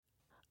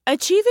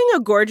Achieving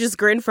a gorgeous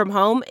grin from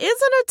home isn't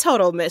a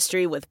total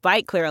mystery with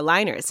Bite Clear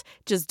aligners.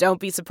 Just don't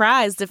be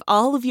surprised if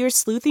all of your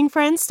sleuthing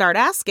friends start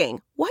asking,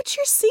 "What's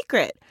your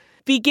secret?"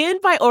 Begin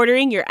by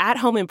ordering your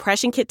at-home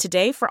impression kit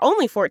today for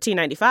only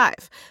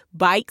 $14.95.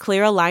 Bite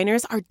Clear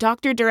aligners are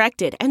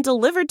doctor-directed and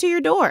delivered to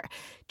your door.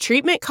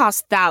 Treatment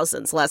costs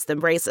thousands less than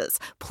braces.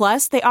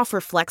 Plus, they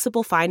offer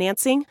flexible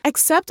financing,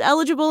 accept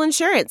eligible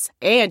insurance,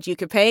 and you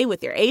can pay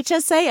with your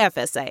HSA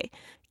FSA.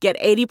 Get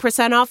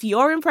 80% off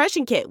your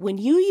impression kit when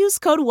you use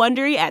code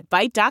WONDERY at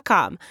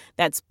Byte.com.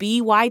 That's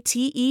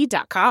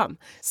BYTE.com.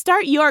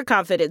 Start your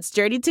confidence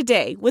journey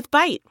today with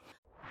Byte.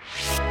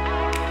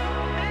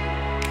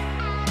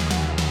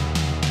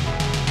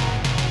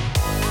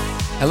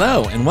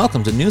 Hello, and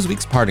welcome to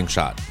Newsweek's Parting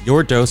Shot,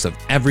 your dose of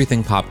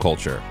everything pop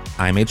culture.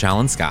 I'm H.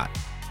 Alan Scott.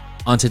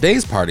 On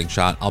today's Parting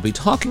Shot, I'll be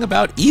talking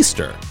about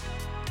Easter.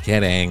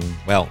 Kidding.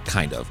 Well,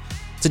 kind of.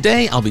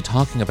 Today, I'll be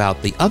talking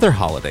about the other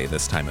holiday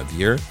this time of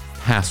year,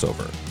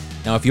 Passover.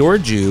 Now, if you're a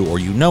Jew or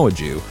you know a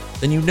Jew,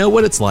 then you know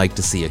what it's like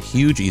to see a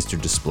huge Easter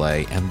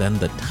display and then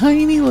the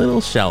tiny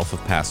little shelf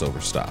of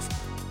Passover stuff.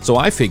 So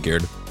I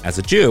figured, as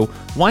a Jew,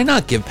 why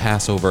not give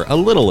Passover a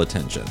little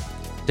attention?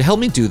 To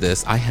help me do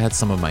this, I had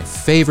some of my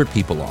favorite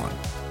people on.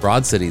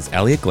 Broad City's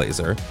Eliot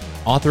Glazer,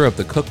 author of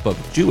the cookbook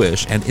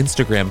Jewish and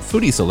Instagram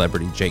foodie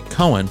celebrity Jake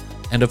Cohen,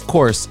 and of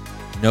course,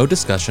 no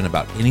discussion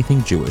about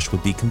anything Jewish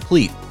would be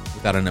complete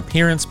without an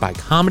appearance by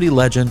comedy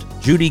legend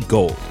Judy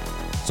Gold.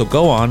 So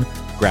go on,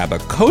 grab a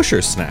kosher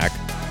snack,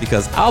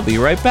 because I'll be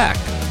right back.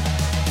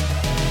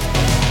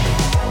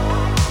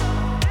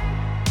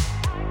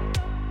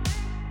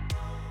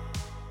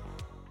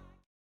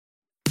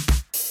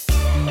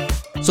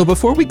 So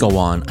before we go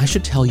on, I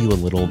should tell you a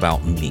little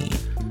about me.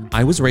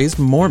 I was raised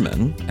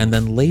Mormon and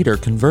then later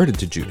converted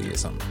to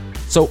Judaism.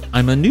 So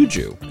I'm a new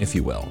Jew, if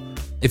you will.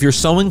 If you're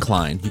so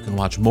inclined, you can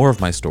watch more of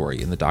my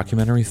story in the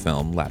documentary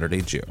film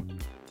Latter-day Jew.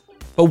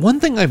 But one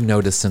thing I've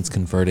noticed since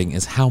converting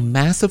is how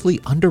massively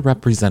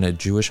underrepresented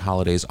Jewish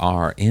holidays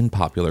are in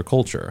popular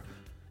culture.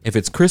 If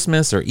it's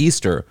Christmas or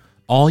Easter,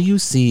 all you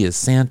see is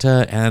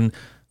Santa and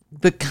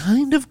the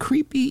kind of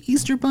creepy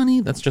Easter bunny.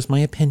 That's just my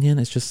opinion.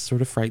 It just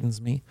sort of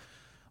frightens me.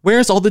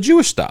 Where's all the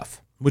Jewish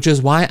stuff? Which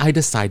is why I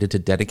decided to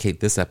dedicate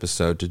this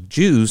episode to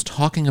Jews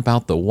talking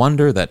about the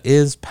wonder that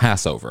is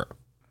Passover.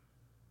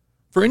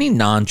 For any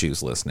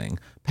non-Jews listening,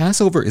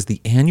 Passover is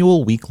the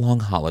annual week-long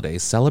holiday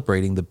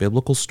celebrating the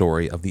biblical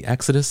story of the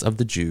exodus of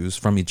the Jews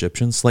from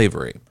Egyptian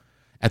slavery.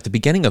 At the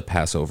beginning of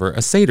Passover,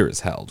 a Seder is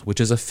held, which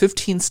is a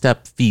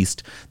 15-step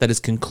feast that is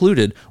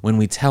concluded when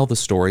we tell the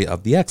story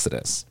of the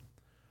Exodus.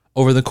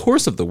 Over the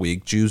course of the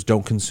week, Jews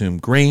don't consume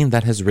grain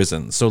that has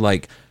risen, so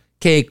like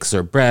cakes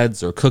or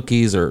breads or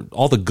cookies or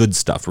all the good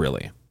stuff,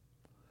 really.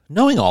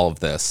 Knowing all of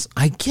this,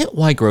 I get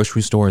why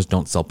grocery stores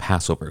don't sell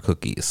Passover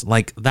cookies.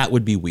 Like, that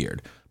would be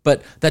weird.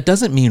 But that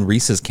doesn't mean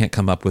Reese's can't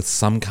come up with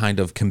some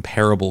kind of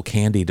comparable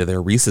candy to their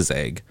Reese's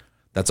egg.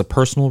 That's a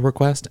personal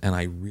request, and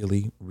I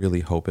really, really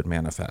hope it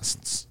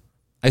manifests.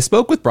 I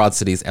spoke with Broad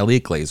City's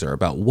Eliot Glazer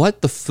about what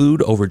the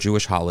food over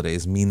Jewish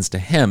holidays means to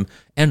him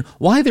and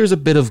why there's a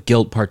bit of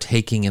guilt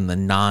partaking in the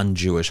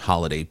non-Jewish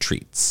holiday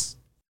treats.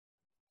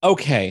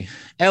 Okay,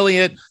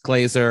 Eliot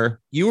Glazer,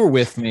 you were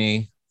with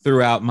me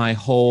throughout my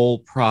whole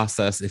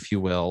process, if you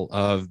will,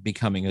 of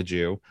becoming a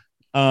Jew.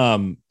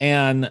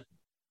 And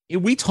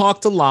we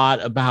talked a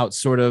lot about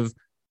sort of,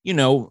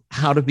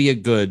 how to be a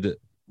good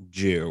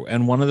Jew.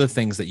 And one of the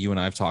things that you and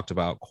I have talked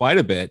about quite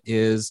a bit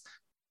is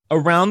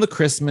around the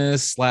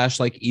Christmas /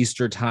 like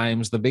Easter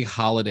times, the big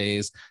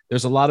holidays,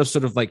 there's a lot of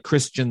sort of like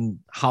Christian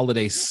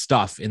holiday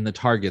stuff in the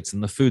Targets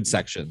and the food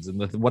sections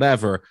and the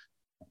whatever.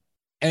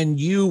 And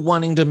you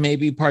wanting to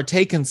maybe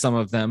partake in some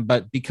of them,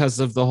 but because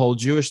of the whole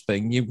Jewish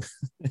thing, you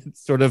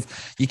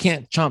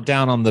can't chomp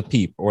down on the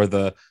peep or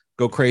the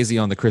go crazy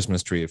on the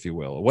Christmas tree, if you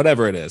will, or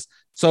whatever it is.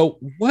 So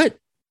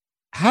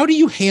how do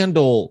you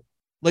handle,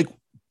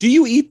 do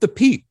you eat the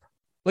peep?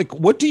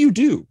 What do you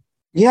do?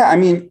 Yeah, I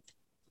mean,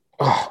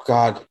 oh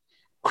God,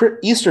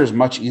 Easter is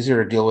much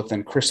easier to deal with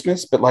than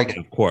Christmas, but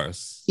of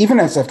course, even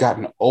as I've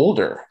gotten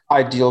older,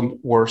 I deal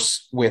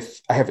worse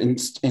with, I have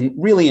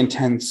really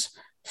intense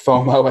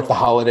FOMO at the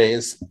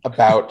holidays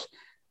about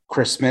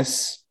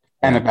Christmas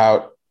and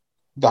about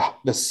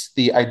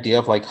the idea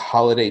of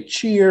holiday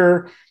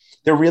cheer.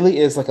 There really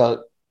is a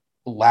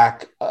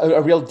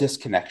real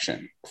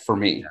disconnection for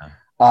me.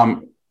 Yeah.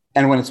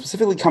 And when it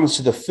specifically comes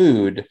to the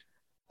food,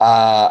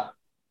 I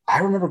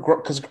remember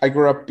because I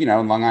grew up, in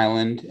Long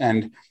Island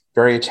and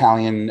very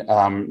Italian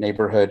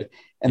neighborhood,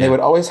 and they would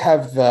always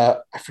have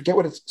I forget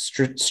what it's,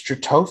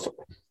 stratofa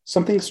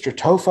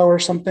or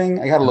something.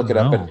 I got to look it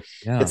up, but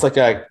it's like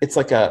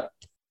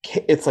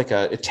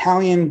a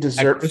Italian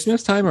dessert. At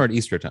Christmas time or at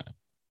Easter time?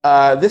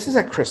 This is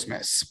at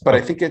Christmas, but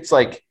I think it's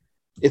like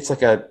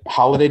a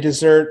holiday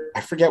dessert.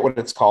 I forget what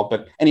it's called,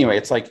 but anyway,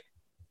 it's like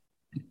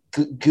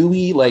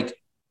gooey,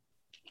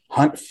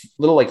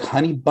 little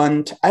honey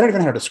bun. I don't even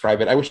know how to describe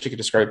it. I wish I could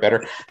describe it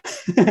better.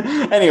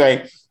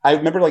 Anyway, I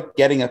remember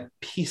getting a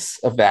piece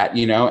of that,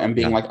 and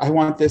being I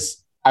want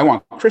this. I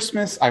want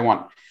Christmas.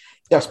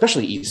 Yeah,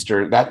 especially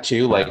Easter, that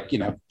too. Like,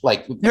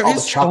 like There all the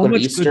is so chocolate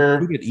much Easter.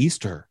 good food at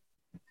Easter.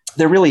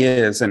 There really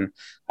is. And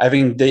I've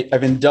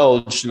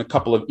indulged in a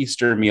couple of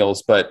Easter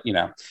meals, but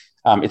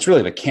it's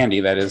really the candy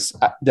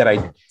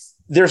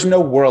there's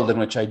no world in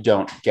which I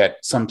don't get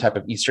some type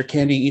of Easter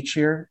candy each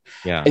year.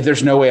 Yeah.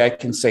 There's no way I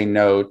can say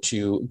no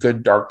to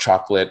good dark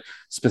chocolate,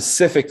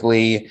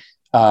 specifically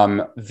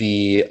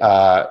the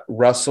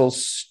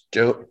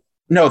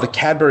the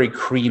Cadbury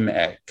cream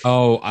egg.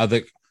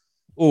 Cadbury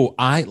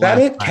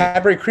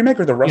cream egg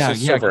or the Russell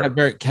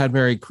Silver?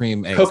 Cadbury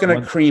cream egg.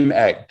 Coconut cream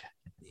egg.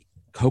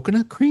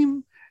 Coconut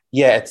cream?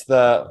 Yeah, it's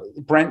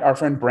our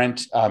friend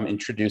Brent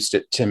introduced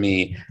it to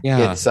me.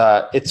 Yeah.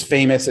 It's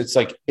famous.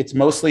 It's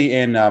mostly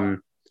in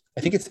I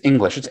think it's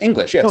English. It's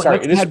English. Yeah, No,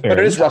 sorry. It is, but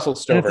it is Russell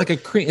Stover. And it's like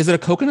a cream. Is it a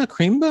coconut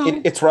cream though?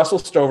 It's Russell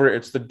Stover.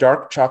 It's the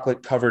dark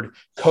chocolate covered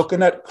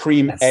coconut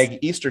cream egg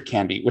Easter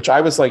candy, which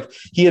I was like,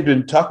 he had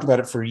been talking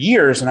about it for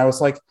years. And I was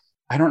like,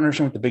 I don't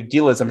understand what the big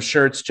deal is. I'm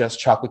sure it's just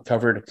chocolate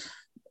covered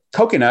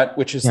coconut,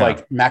 which is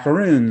like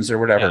macaroons or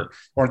whatever,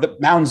 or the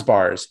Mounds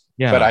bars.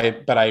 Yeah.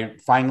 But I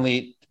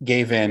finally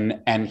gave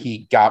in and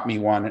he got me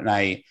one. And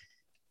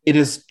it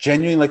is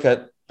genuinely like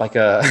a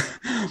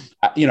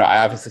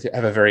I obviously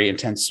have a very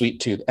intense sweet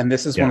tooth, and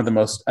this is one of the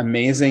most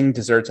amazing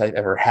desserts I've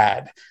ever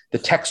had. The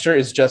texture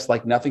is just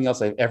like nothing else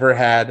I've ever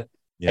had.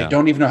 I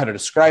don't even know how to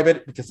describe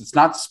it because it's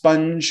not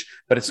sponge,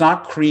 but it's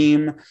not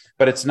cream,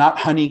 but it's not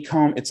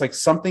honeycomb. It's like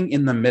something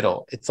in the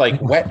middle. It's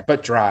like wet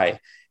but dry,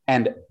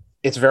 and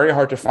it's very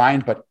hard to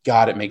find, but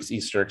God, it makes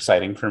Easter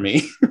exciting for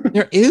me.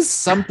 There is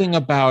something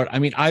about,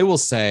 I will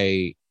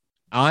say,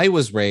 I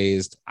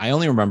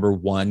only remember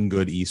one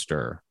good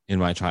Easter in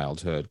my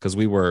childhood because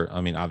we were,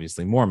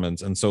 obviously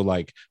Mormons. And so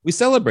like we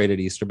celebrated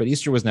Easter, but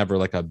Easter was never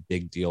like a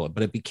big deal,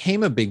 but it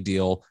became a big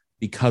deal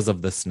because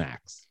of the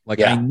snacks.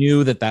 Like I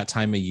knew that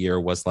time of year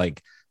was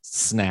like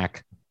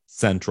snack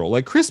central.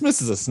 Like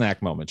Christmas is a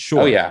snack moment.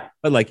 Sure. Oh yeah.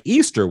 But like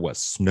Easter was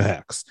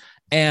snacks.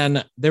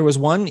 And there was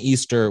one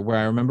Easter where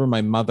I remember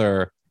my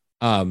mother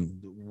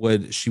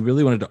she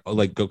really wanted to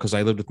like go, because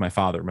I lived with my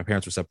father. My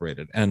parents were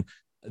separated, and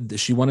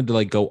she wanted to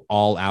like go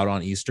all out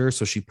on Easter.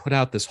 So she put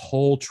out this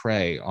whole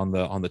tray on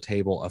the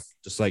table of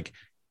just like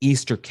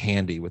Easter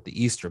candy with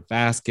the Easter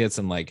baskets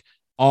and like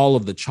all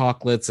of the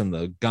chocolates and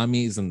the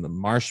gummies and the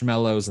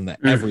marshmallows and the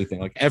everything,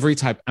 like every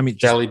type.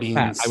 Jelly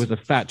beans. Fat. I was a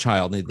fat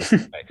child, needless to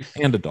say,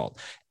 and adult.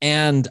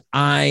 And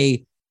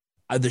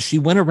she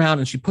went around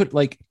and she put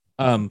like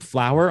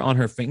flour on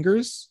her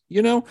fingers,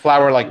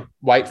 flour, like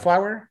white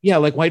flour. Yeah,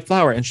 like white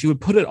flour, and she would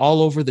put it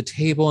all over the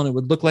table, and it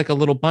would look like a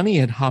little bunny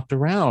had hopped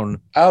around.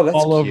 Oh, that's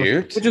all cute.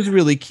 Over, which is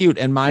really cute.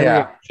 And my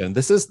reaction,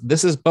 this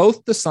is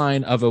both the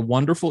sign of a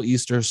wonderful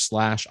Easter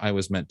 / I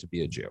was meant to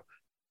be a Jew.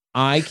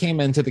 I came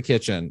into the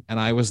kitchen and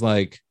I was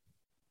like,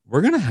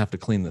 we're gonna have to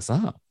clean this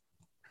up.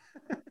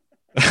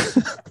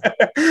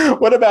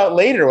 What about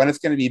later when it's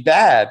going to be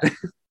bad?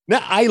 No,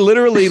 I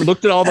literally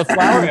looked at all the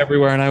flour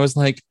everywhere, and I was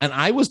like, and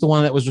I was the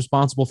one that was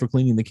responsible for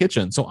cleaning the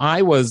kitchen. So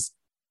I was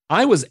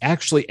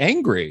actually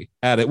angry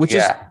at it, which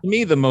is to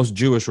me the most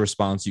Jewish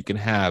response you can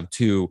have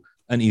to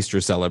an Easter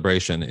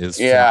celebration is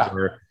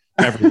flour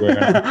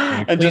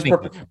everywhere. And just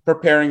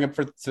preparing it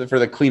for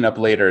the cleanup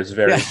later is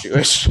very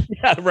Jewish.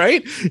 Yeah,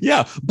 right.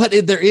 Yeah, but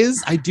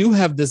I do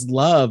have this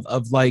love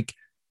of like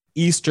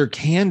Easter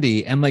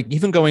candy, and like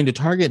even going to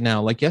Target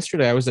now. Like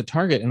yesterday, I was at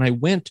Target and I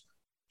went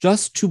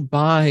just to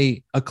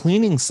buy a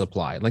cleaning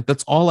supply. Like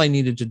that's all I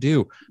needed to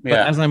do. But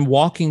as I'm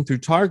walking through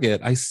Target,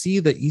 I see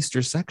the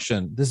Easter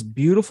section, this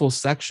beautiful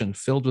section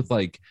filled with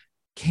like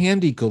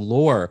candy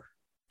galore.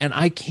 And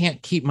I can't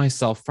keep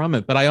myself from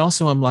it. But I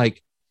also am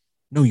like,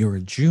 no, you're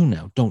a Jew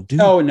now. Don't do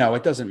that. No,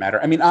 it doesn't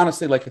matter.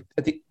 Honestly, like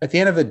at the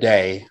end of the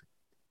day,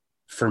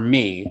 for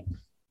me,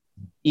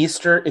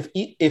 Easter,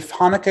 if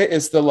Hanukkah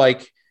is the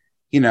like,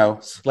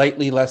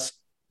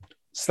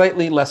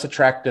 slightly less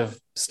attractive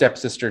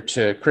stepsister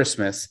to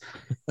Christmas,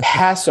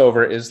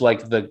 Passover is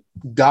like the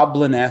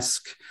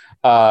goblin-esque,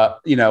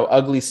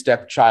 ugly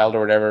stepchild or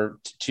whatever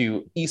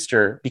to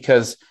Easter,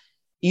 because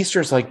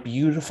Easter's like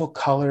beautiful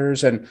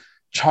colors and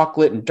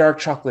chocolate and dark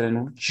chocolate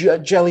and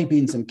jelly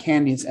beans and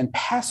candies, and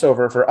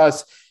Passover for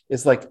us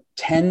is like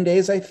 10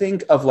 days, I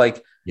think, of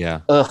like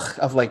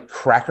of like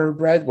cracker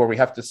bread, where we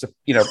have to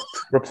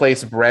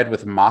replace bread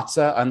with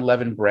matzah,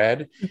 unleavened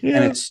bread,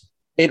 and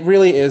it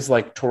really is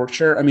like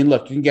torture.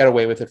 Look, you can get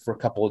away with it for a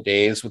couple of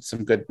days with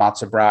some good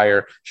matzah brie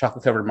or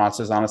chocolate covered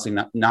matzah is honestly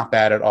not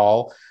bad at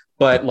all.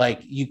 But like,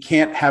 you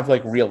can't have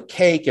like real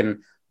cake.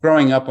 And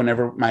growing up,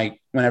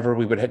 whenever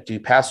we would do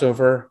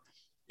Passover,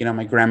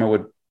 my grandma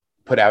would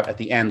put out at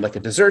the end like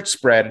a dessert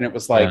spread, and it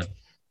was like,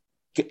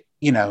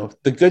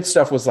 the good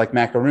stuff was like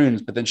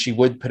macaroons, but then she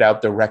would put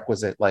out the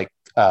requisite like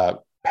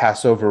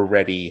Passover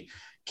ready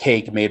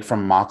cake made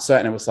from matzah,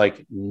 and it was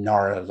like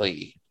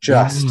gnarly.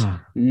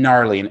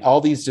 Gnarly. And all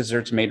these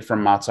desserts made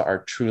from matzah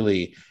are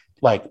truly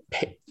like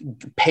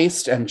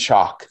paste and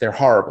chalk. They're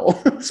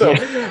horrible. So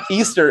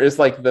Easter is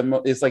like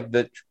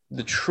the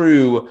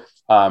true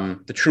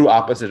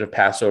opposite of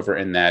Passover,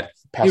 in that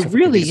Passover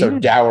really is so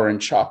dour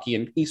and chalky,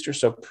 and Easter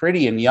so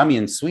pretty and yummy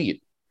and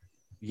sweet.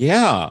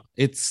 Yeah,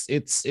 it's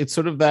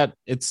sort of that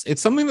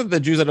it's something that the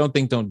Jews I don't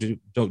think don't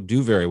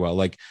do very well,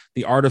 like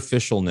the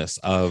artificialness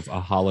of a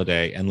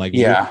holiday and like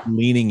really Yeah.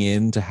 leaning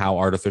into how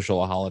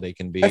artificial a holiday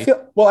can I be.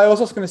 feel well. I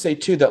was also going to say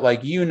too that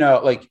like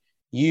like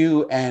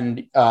you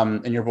and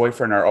your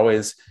boyfriend are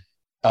always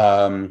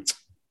um,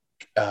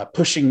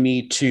 pushing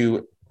me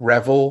to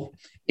revel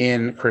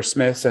in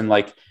Christmas and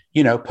like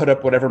put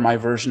up whatever my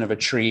version of a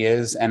tree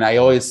is. And I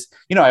always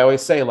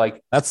say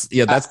like That's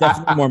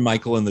definitely more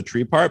Michael in the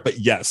tree part, but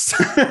yes.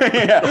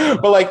 yeah,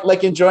 but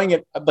like enjoying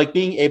it, like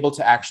being able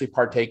to actually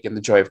partake in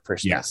the joy of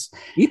Christmas.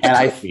 Yeah. Eat the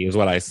And turkey is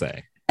what I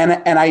say.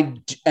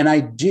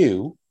 I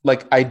do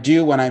like I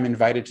do when I'm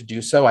invited to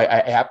do so.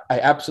 I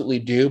absolutely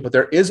do. But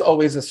there is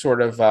always a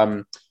sort of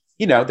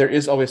there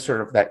is always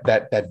sort of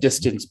that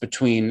distance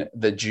between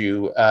the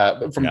Jew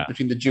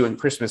between the Jew and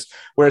Christmas.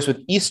 Whereas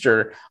with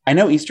Easter, I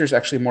know Easter is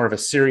actually more of a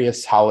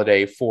serious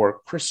holiday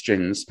for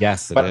Christians.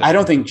 Yes, but I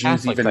don't think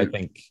Jews Catholics, even. I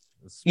think.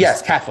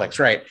 Yes, Catholics,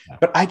 right? Yeah.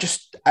 But I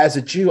just, as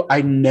a Jew,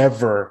 I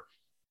never,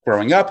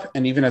 growing up,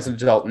 and even as an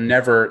adult,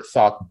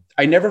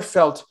 I never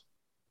felt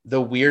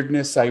the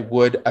weirdness I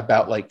would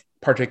about like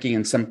partaking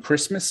in some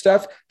Christmas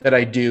stuff that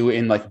I do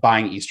in like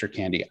buying Easter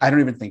candy. I don't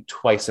even think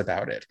twice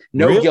about it.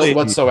 No Really? guilt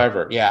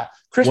whatsoever. Yeah.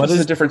 Christmas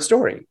is a different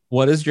story.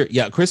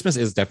 Christmas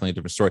is definitely a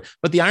different story.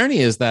 But the irony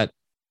is that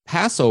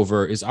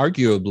Passover is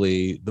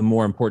arguably the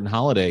more important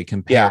holiday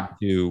compared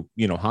to,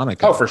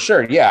 Hanukkah. Oh, for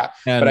sure. Yeah.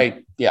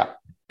 And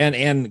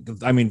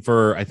I mean,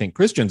 for I think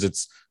Christians,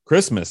 it's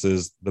Christmas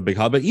is the big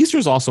holiday, but Easter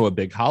is also a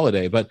big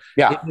holiday. But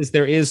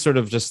there is sort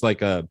of just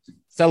like a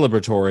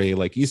celebratory,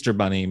 like Easter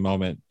bunny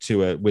moment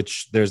to it,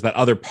 which there's that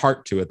other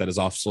part to it that is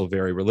also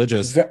very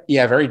religious.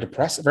 Very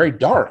depressing, very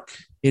dark.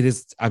 It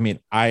is. I mean,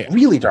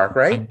 really dark,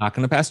 right? I'm not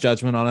going to pass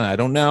judgment on it. I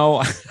don't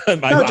know.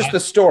 No, just the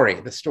story.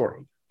 The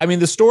story. I mean,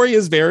 the story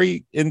is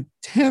very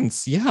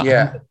intense. Yeah.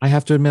 Yeah. I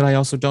have to admit, I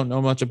also don't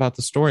know much about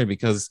the story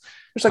because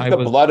there's like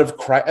blood of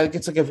Christ.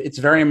 Like it's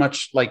very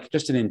much like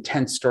just an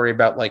intense story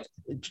about like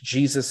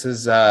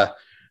Jesus's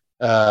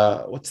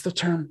what's the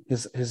term?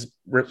 The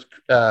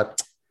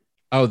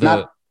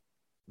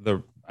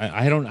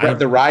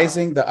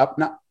rising, the up,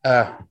 not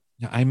I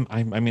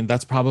mean,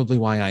 that's probably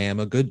why I am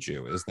a good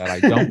Jew, is that I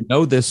don't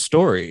know this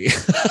story.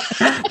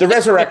 The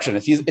resurrection.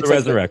 It's the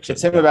resurrection.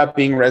 It's him about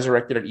being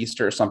resurrected at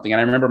Easter or something. And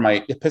I remember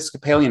my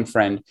Episcopalian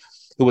friend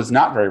who was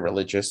not very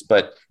religious,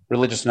 but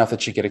religious enough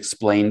that she could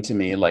explain to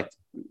me like,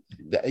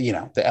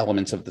 the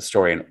elements of the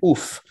story. And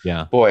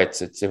boy,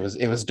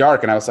 it was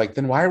dark. And I was like,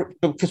 then why?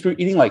 Because we were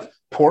eating like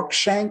pork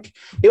shank.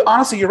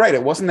 Honestly, you're right.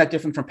 It wasn't that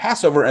different from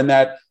Passover. And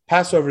that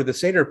Passover, the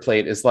Seder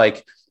plate is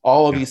like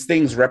all of these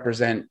things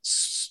represent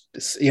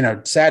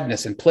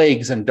sadness and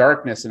plagues and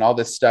darkness and all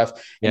this stuff.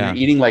 And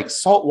you're eating like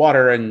salt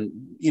water and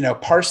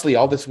parsley,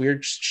 all this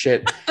weird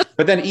shit.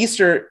 But then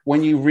Easter,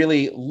 when you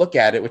really look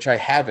at it, which I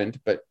haven't,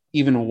 but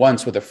even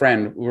once with a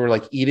friend, we were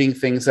like eating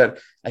things that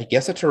I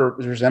guess it to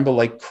resemble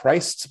like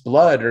Christ's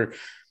blood or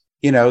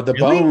the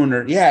bone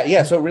or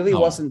so it really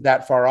wasn't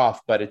that far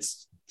off. But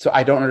so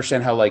I don't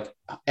understand how like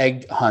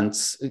egg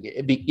hunts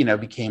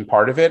became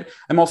part of it.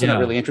 I'm also not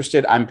really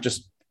interested. I'm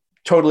just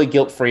totally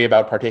guilt-free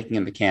about partaking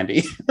in the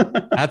candy.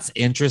 That's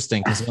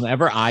interesting because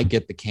whenever I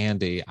get the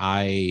candy,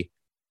 I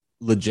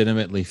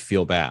legitimately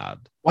feel bad.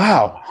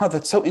 Wow. Oh,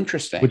 that's so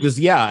interesting. Which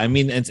is, I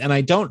mean, and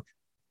I don't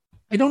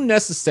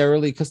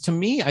necessarily, because to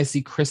me, I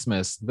see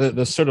Christmas,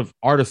 the sort of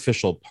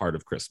artificial part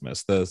of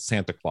Christmas, the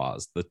Santa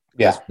Claus, the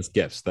Christmas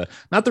gifts,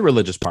 not the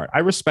religious part. I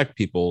respect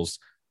people's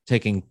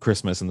taking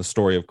Christmas and the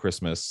story of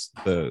Christmas,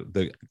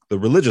 the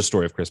religious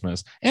story of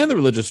Christmas and the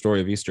religious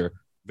story of Easter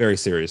very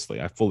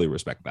seriously. I fully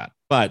respect that.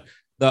 But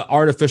the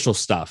artificial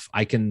stuff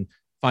I can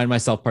find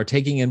myself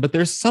partaking in, but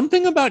there's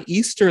something about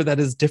Easter that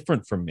is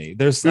different from me.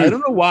 I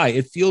don't know why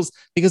it feels,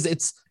 because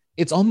it's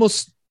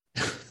almost,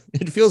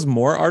 it feels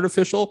more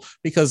artificial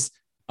because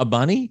a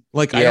bunny,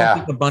 like I don't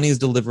think a bunny is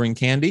delivering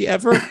candy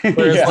ever.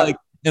 Whereas like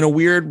in a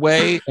weird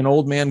way, an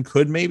old man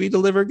could maybe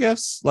deliver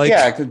gifts.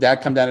 Like, could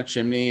dad come down a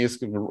chimney? It's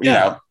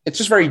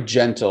just very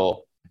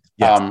gentle.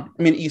 Yes. I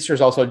mean, Easter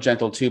is also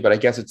gentle too, but I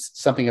guess it's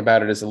something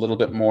about it is a little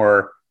bit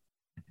more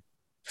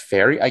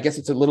fairy. I guess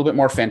it's a little bit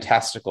more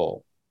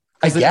fantastical.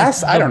 I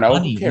guess. I don't know.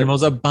 It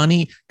was a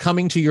bunny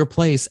coming to your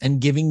place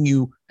and giving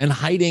you and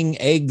hiding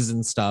eggs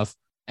and stuff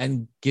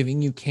and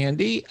giving you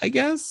candy, I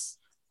guess.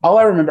 All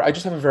I remember, I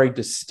just have a very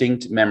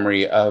distinct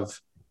memory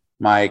of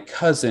my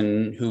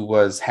cousin who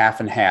was half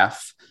and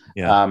half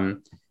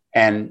and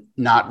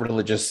not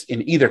religious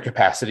in either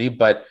capacity.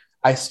 But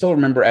I still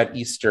remember at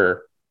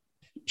Easter,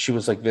 she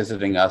was like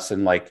visiting us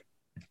and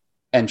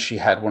she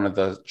had one of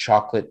the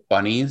chocolate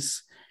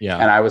bunnies. Yeah.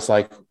 And I was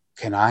like,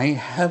 can I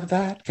have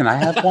that? Can I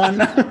have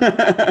one?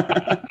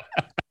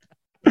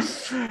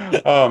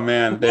 Oh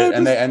man.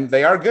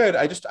 They are good.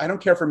 I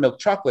don't care for milk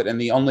chocolate.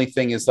 And the only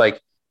thing is like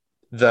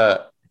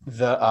the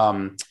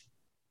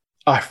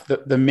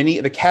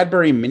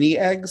Cadbury mini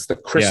eggs, the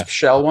crisp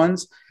shell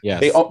ones. Yeah.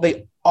 They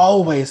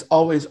always,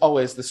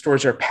 the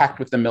stores are packed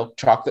with the milk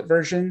chocolate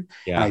version.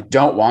 Yeah. And I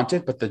don't want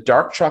it, but the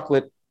dark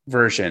chocolate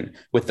version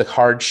with the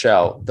hard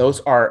shell,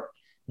 those are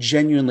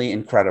genuinely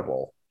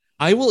incredible.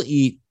 I will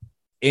eat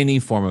any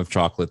form of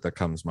chocolate that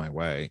comes my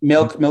way.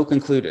 Milk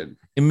included.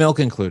 Milk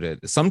included.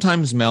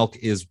 Sometimes milk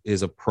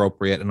is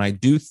appropriate. And I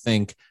do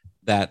think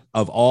that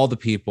of all the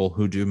people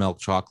who do milk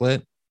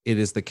chocolate, it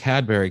is the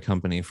Cadbury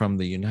company from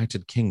the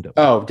United Kingdom.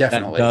 Oh,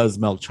 definitely. That does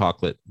milk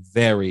chocolate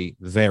very,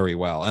 very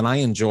well. And I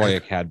enjoy a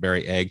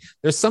Cadbury egg.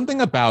 There's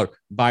something about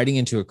biting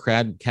into a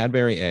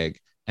Cadbury egg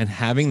and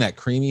having that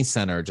creamy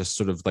center just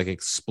sort of like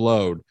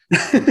explode.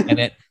 and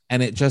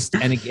it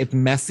gets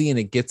messy and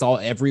it gets all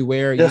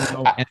everywhere. You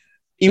know?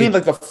 You mean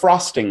like the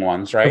frosting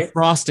ones, right? The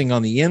frosting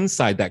on the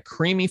inside, that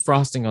creamy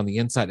frosting on the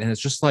inside. And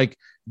it's just like,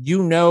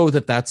 you know,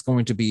 that's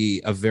going to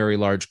be a very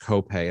large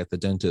copay at the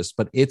dentist,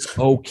 but it's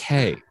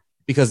okay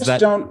because I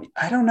don't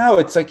know.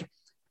 It's like,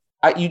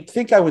 you'd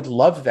think I would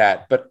love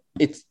that, but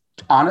it's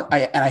on.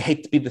 And I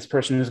hate to be this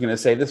person who's going to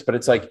say this, but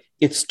it's like,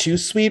 it's too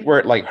sweet where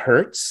it like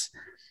hurts.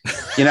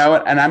 You know,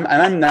 and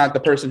I'm not the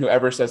person who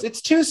ever says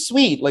it's too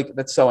sweet. Like,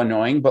 that's so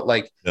annoying, but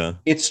like,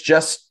 It's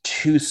just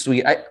too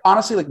sweet. I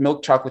honestly, like,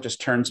 milk chocolate just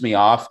turns me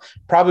off,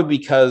 probably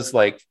because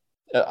like,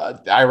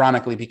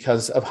 ironically,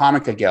 because of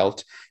Hanukkah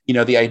guilt, you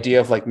know, the idea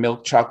of like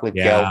milk chocolate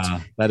guilt,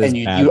 and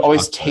you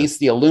always taste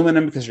the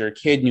aluminum because you're a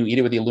kid and you eat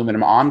it with the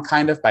aluminum on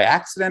kind of by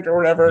accident or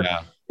whatever.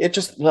 Yeah. It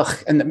just,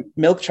 and the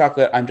milk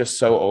chocolate, I'm just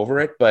so over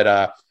it.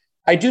 But,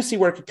 I do see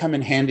where it could come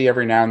in handy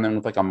every now and then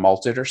with like a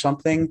malted or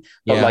something,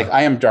 but like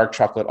I am dark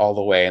chocolate all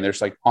the way. And there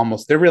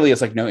really is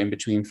like no in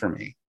between for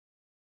me.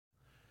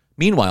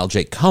 Meanwhile,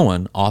 Jake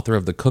Cohen, author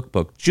of the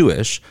cookbook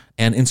Jewish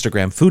and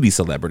Instagram foodie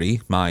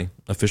celebrity, my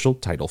official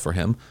title for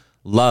him,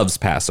 loves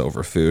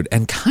Passover food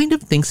and kind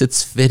of thinks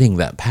it's fitting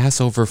that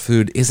Passover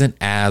food isn't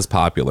as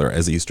popular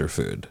as Easter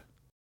food.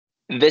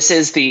 This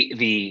is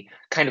the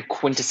kind of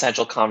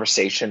quintessential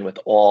conversation with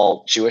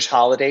all Jewish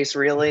holidays,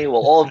 really.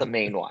 Well, all of the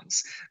main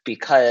ones,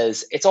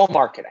 because it's all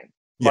marketing.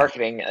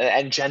 Marketing,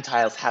 and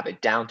Gentiles have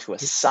it down to a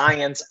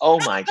science. Oh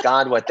my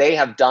God, what they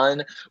have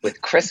done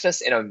with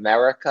Christmas in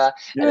America.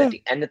 And at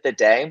the end of the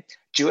day,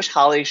 Jewish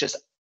holidays just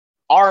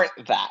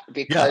aren't that,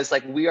 because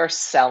like we are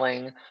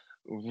selling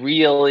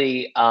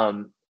really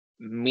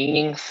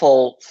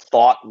meaningful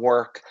thought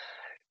work,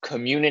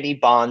 community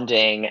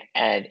bonding,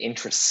 and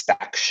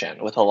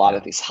introspection with a lot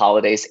of these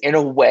holidays in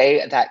a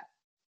way that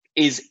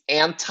is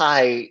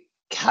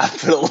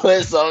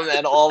anti-capitalism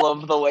and all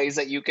of the ways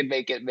that you can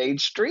make it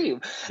mainstream.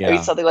 I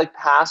mean, something like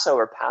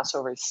Passover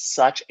is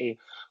such a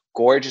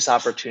gorgeous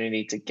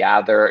opportunity to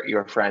gather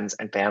your friends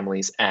and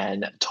families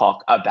and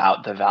talk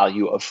about the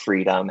value of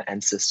freedom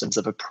and systems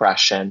of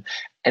oppression.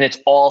 And it's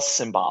all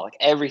symbolic.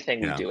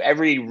 Everything we do,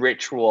 every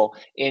ritual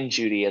in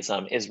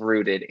Judaism is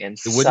rooted in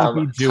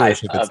some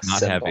Jewish type if it's not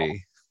symbol.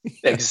 Heavy.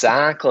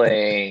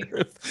 Exactly.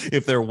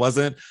 If there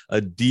wasn't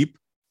a deep,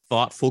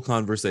 thoughtful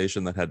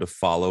conversation that had to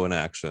follow an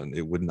action,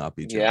 it would not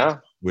be Jewish. Yeah,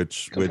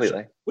 which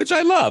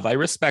I love. I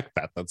respect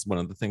that. That's one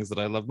of the things that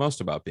I love most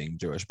about being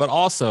Jewish. But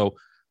also,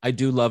 I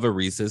do love a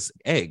Reese's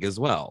egg as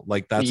well.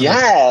 Like that's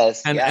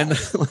and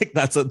like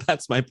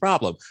that's my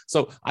problem.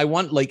 So I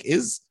want like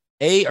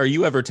are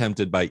you ever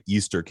tempted by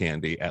Easter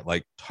candy at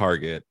like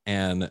Target?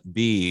 And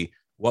B,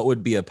 what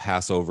would be a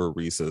Passover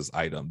Reese's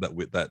item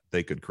that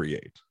they could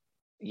create?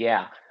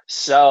 Yeah.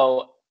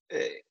 So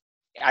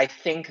I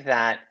think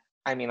that,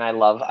 I mean, I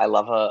love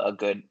a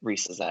good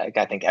Reese's egg.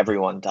 I think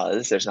everyone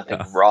does. There's nothing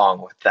wrong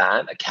with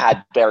that. A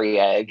Cadbury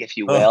egg, if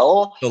you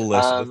will,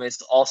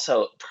 is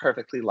also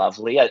perfectly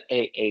lovely.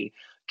 A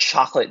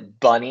chocolate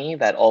bunny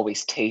that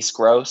always tastes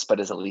gross, but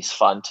is at least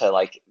fun to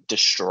like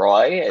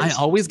destroy. I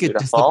always get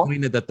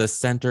disappointed that the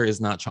center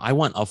is not. I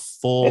want a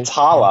full. It's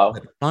hollow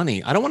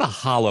bunny. I don't want a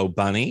hollow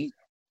bunny.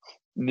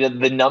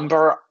 The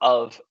number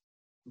of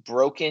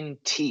broken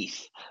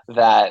teeth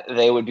that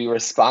they would be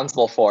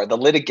responsible for, the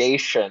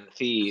litigation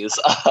fees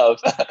of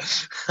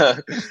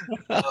a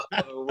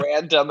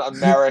random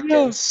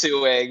American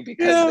suing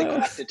because they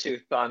cracked a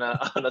tooth on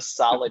a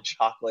solid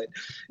chocolate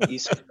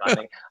Easter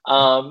bunny.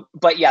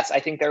 But yes, I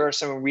think there are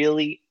some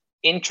really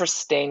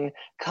interesting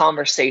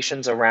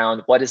conversations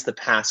around what is the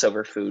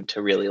Passover food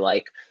to really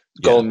like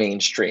go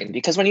mainstream,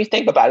 because when you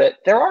think about it,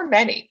 there are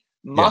many.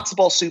 Matzo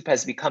ball soup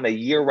has become a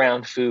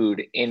year-round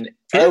food in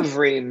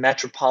every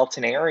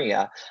metropolitan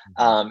area.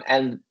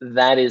 And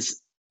that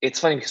is,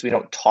 it's funny because we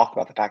don't talk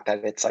about the fact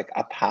that it's like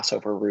a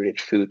Passover-rooted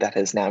food that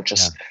has now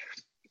just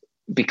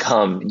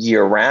become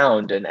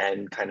year-round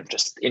and kind of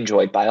just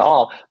enjoyed by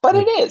all. But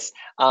it is.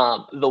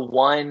 The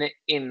one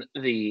in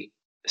the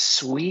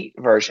sweet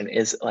version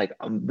is like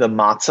the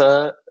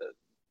matzah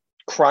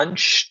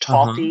crunch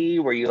toffee,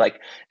 where you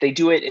like, they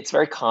do it. It's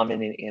very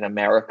common in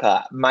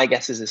America. My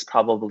guess is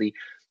probably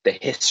the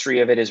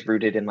history of it is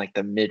rooted in like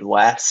the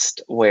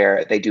Midwest,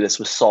 where they do this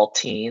with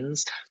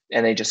saltines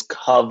and they just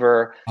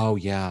cover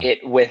it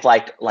with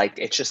like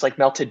it's just like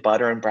melted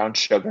butter and brown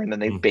sugar, and then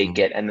they bake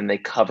it and then they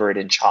cover it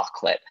in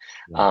chocolate.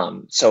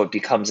 So it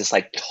becomes this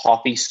like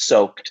toffee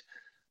soaked.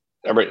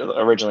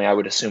 Originally, I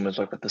would assume it was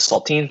like with the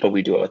saltines, but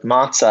we do it with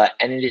matzah,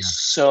 and it is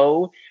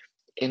so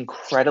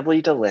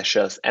incredibly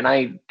delicious. And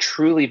I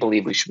truly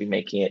believe we should be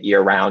making it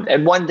year round.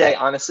 And one day,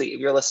 honestly,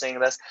 if you're listening to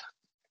this,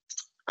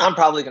 I'm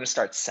probably going to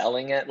start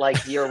selling it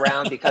like year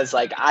round because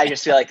like I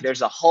just feel like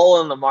there's a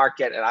hole in the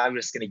market and I'm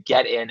just going to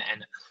get in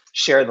and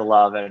share the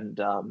love. And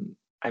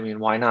I mean,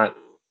 why not?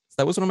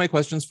 That was one of my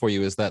questions for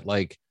you, is that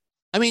like,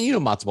 I mean, you know,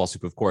 matzo ball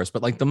soup, of course,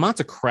 but like the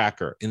matzo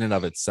cracker in and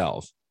of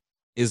itself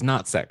is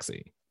not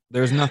sexy.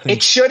 There's nothing.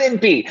 It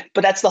shouldn't be,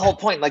 but that's the whole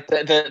point. Like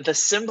the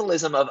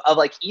symbolism of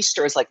like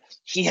Easter is like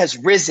he has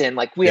risen.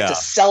 Like we have to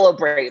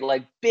celebrate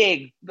like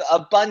big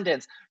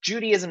abundance.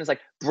 Judaism is like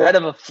bread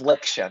of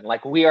affliction.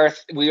 Like we are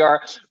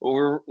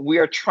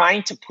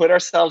trying to put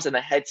ourselves in the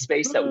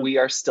headspace that we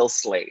are still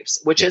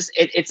slaves, which is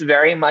it's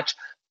very much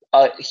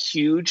a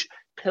huge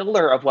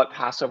pillar of what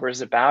Passover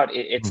is about.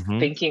 It's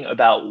thinking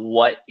about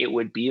what it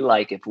would be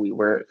like if we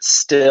were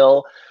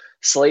still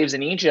slaves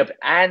in Egypt,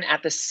 and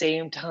at the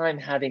same time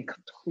having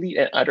complete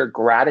and utter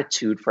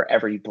gratitude for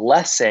every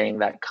blessing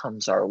that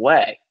comes our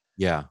way.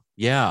 Yeah.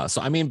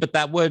 So I mean, but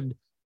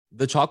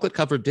the chocolate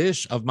covered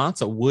dish of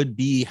matzah would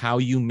be how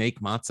you make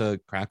matzah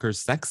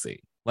crackers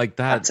sexy. Like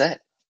that. That's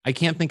it. I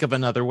can't think of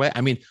another way.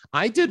 I mean,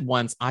 I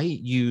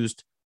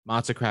used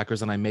matzah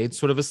crackers and I made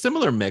sort of a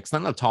similar mix,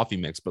 not a toffee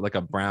mix, but like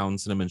a brown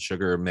cinnamon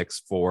sugar mix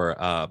for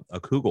a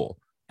kugel.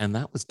 And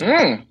that was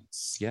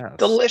delicious. Yes.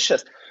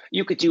 Delicious.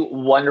 You could do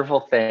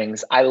wonderful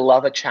things. I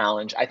love a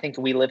challenge. I think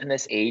we live in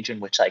this age in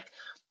which like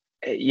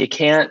you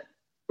can't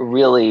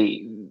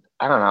really,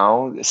 I don't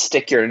know,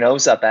 stick your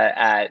nose up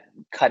at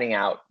cutting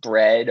out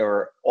bread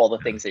or all the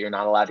things that you're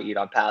not allowed to eat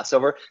on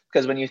Passover.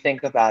 Because when you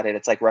think about it,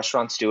 it's like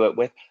restaurants do it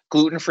with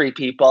gluten-free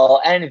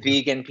people and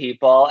vegan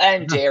people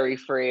and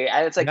dairy-free.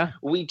 And it's like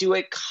we do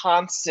it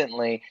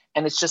constantly.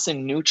 And it's just a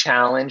new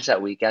challenge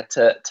that we get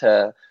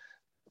to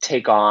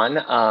take on.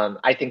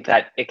 I think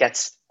that it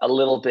gets a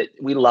little bit,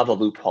 we love a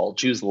loophole.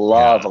 Jews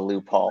love a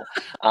loophole.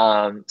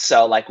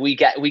 So like we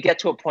get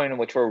to a point in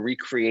which we're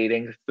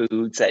recreating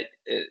foods that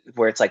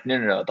where it's like,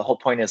 no. The whole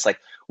point is like,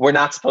 we're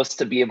not supposed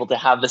to be able to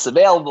have this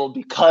available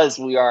because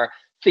we are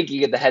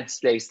thinking in the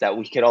headspace that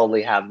we can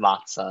only have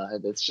matzah.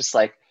 And it's just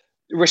like,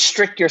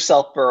 restrict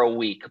yourself for a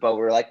week, but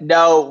we're like,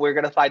 no, we're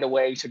going to find a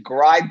way to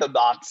grind the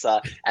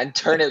matzah and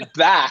turn it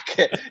back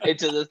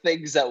into the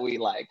things that we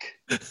like.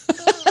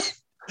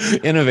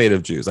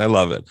 Innovative Jews. I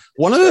love it.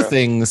 One of the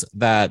things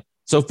that,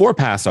 so for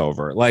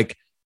Passover, like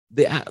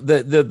the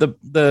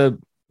Haggadah,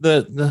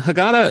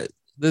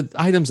 the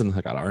items in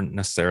the Haggadah aren't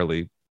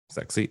necessarily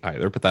sexy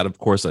either, but that of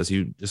course, as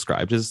you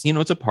described, is, you know,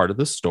 it's a part of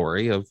the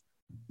story of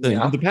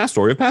the past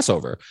story of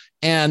Passover.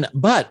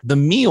 But the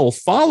meal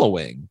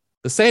following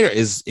the Seder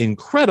is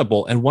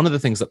incredible. And one of the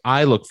things that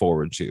I look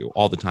forward to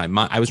all the time,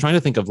 I was trying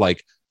to think of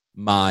like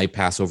my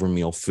Passover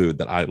meal food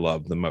that I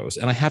love the most.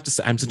 And I have to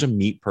say, I'm such a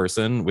meat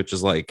person, which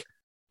is like,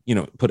 you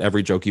know, put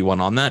every joke you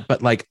want on that.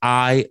 But like,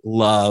 I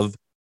love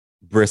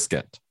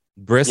brisket.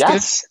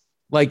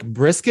 Like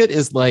brisket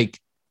is like,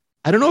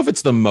 I don't know if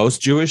it's the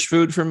most Jewish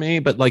food for me,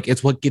 but like,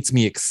 it's what gets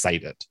me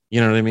excited. You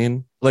know what I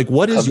mean? Like,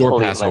 what is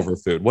your Passover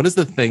food? What is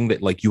the thing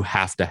that like you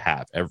have to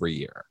have every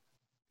year?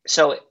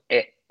 So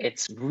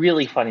it's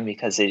really funny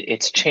because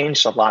it's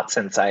changed a lot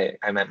since I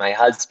met my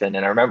husband.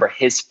 And I remember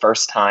his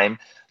first time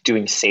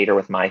doing Seder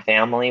with my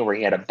family, where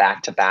he had a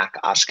back-to-back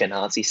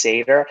Ashkenazi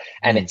Seder.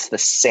 And it's the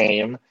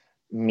same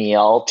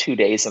meal 2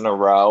 days in a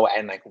row,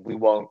 and like we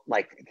won't,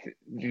 like,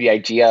 the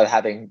idea of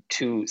having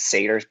two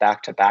Seders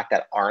back to back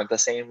that aren't the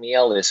same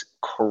meal is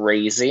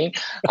crazy.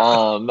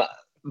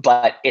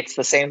 But it's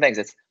the same things.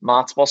 It's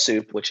matzo ball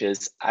soup, which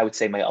is, I would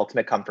say, my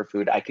ultimate comfort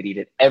food. I could eat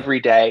it every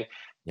day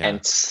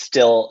and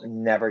still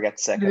never get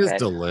sick of it. It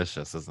is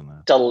delicious, isn't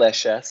it?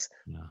 Delicious.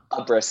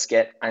 A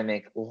brisket. I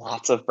make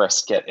lots of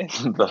brisket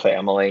in the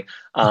family,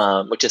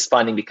 which is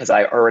funny because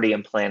I already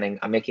am planning.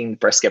 I'm making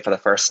brisket for the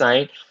first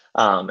night.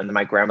 And then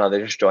my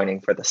grandmother's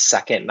joining for the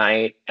second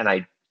night. And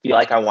I feel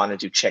like I want to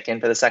do chicken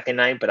for the second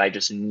night, but I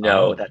just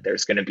know that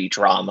there's going to be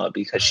drama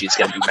because she's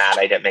going to be mad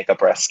I didn't make a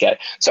brisket.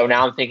 So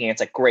now I'm thinking it's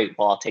like, great,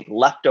 well, I'll take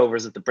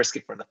leftovers of the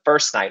brisket from the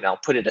first night and I'll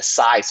put it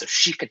aside so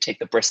she could take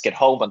the brisket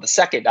home on the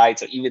second night.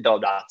 So even though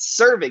I'm not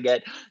serving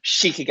it,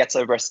 she could get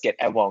some brisket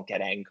and won't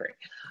get angry.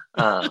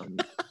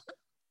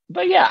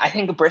 But yeah, I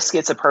think a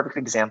brisket's a perfect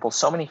example.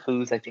 So many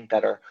foods I think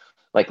that are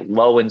like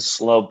low and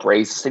slow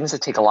braised, things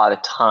that take a lot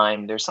of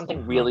time. There's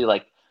something really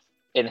like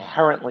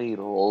inherently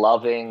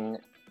loving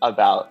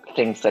about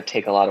things that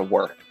take a lot of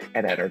work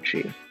and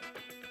energy.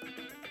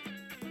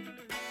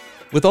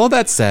 With all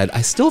that said,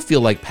 I still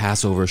feel like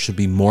Passover should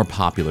be more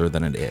popular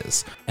than it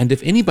is. And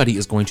if anybody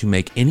is going to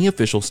make any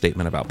official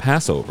statement about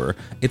Passover,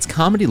 it's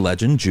comedy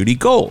legend Judy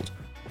Gold.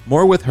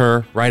 More with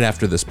her right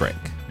after this break.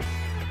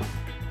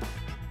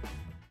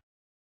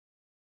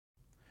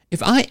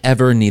 If I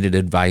ever needed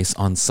advice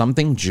on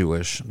something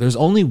Jewish, there's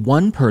only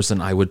one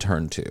person I would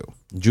turn to,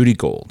 Judy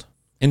Gold.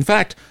 In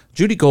fact,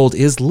 Judy Gold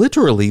is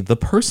literally the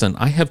person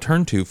I have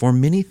turned to for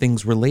many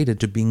things related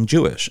to being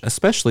Jewish,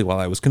 especially while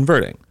I was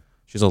converting.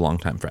 She's a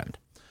longtime friend.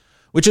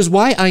 Which is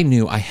why I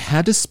knew I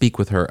had to speak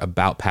with her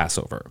about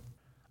Passover.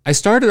 I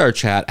started our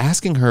chat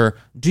asking her,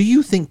 do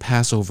you think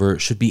Passover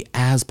should be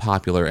as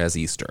popular as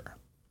Easter?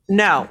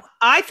 No,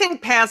 I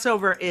think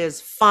Passover is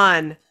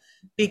fun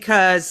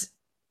because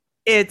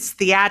it's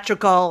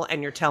theatrical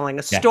and you're telling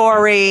a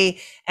story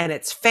and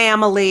it's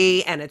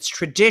family and it's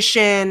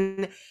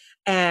tradition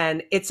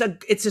and it's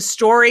a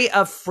story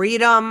of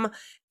freedom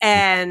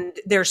and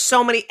there's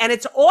so many and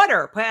it's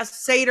order.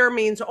 Seder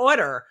means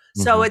order.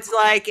 So it's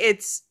like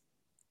it's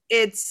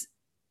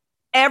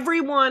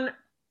everyone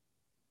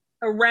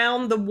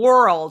around the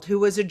world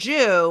who is a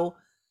Jew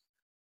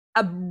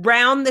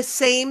around the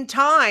same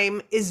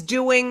time is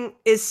doing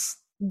this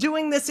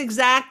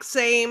exact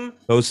same.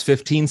 Those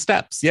 15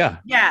 steps. Yeah.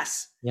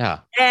 Yes. Yeah.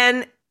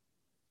 And,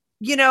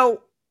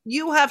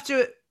 you have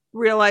to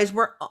realize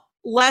we're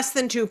less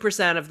than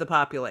 2% of the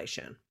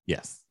population.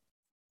 Yes.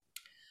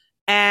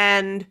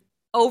 And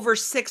over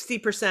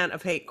 60%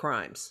 of hate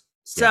crimes.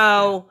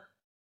 So,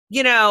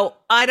 we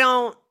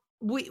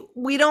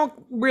don't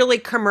really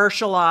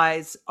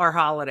commercialize our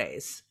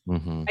holidays.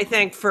 I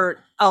think for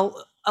a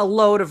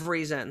load of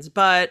reasons,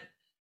 but,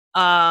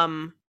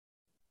 in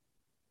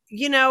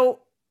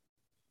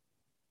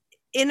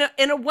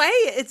a way,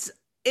 it's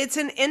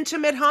an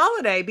intimate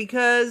holiday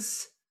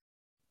because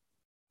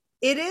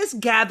it is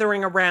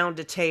gathering around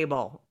a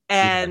table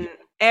and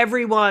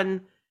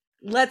everyone,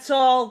 let's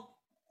all,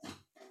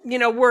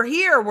 we're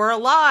here, we're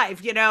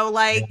alive,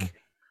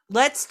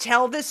 let's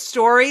tell this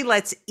story,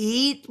 let's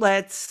eat,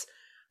 let's,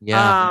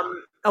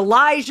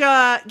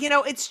 Elijah,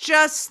 it's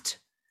just,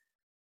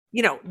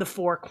 the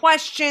 4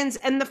 questions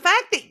and the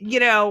fact that,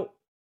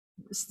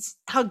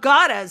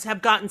 Haggadahs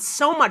have gotten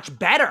so much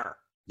better.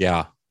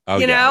 Yeah.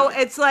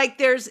 It's like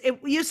it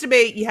used to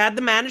be, you had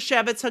the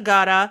Manischewitz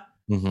Haggadah.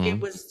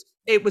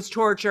 It was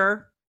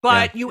torture,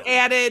 but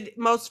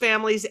most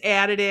families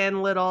added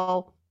in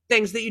little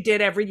things that you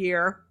did every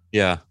year.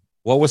 Yeah.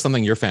 What was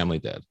something your family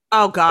did?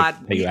 Oh God.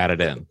 That you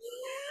added in?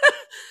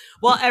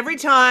 Well, every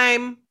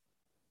time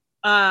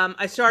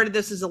I started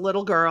this as a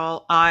little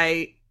girl,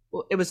 I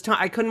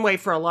couldn't wait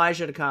for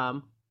Elijah to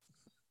come.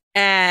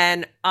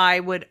 And I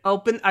would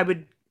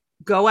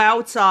go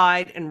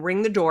outside and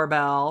ring the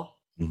doorbell.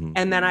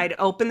 And then I'd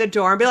open the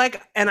door and be like,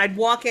 and I'd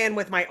walk in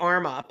with my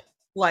arm up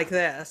like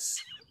this.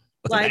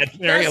 Like,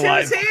 guess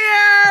who's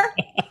here?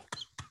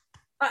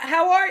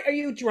 How are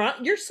you drunk?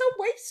 You're so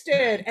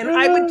wasted. And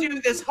I would do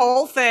this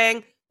whole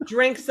thing,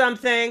 drink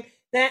something.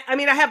 Then, I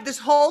have this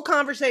whole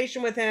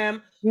conversation with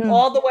him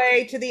all the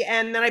way to the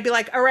end. Then I'd be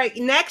like, all right,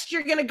 next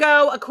you're going to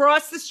go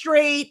across the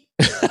street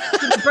to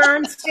the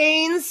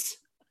Bernsteins.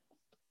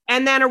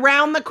 And then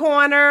around the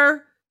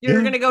corner,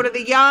 you're going to go to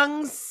the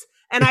Youngs.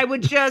 And I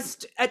would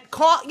just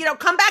call,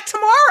 come back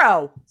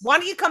tomorrow. Why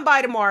don't you come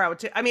by tomorrow?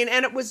 And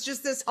it was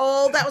just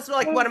that was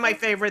like one of my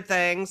favorite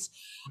things.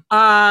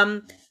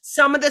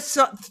 Some of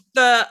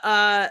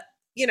the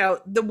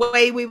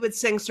way we would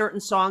sing certain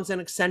songs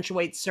and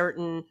accentuate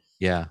certain,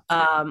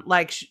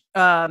 like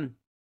Shabbat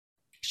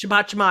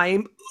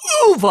Shemayim,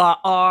 Uva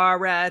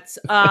Aretz.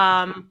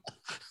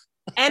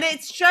 And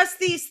it's just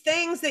these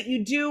things that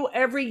you do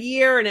every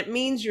year and it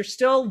means you're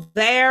still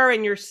there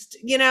and you're,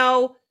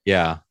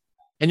 Yeah.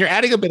 And you're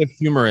adding a bit of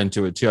humor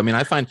into it too.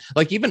 I find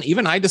like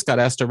even I just got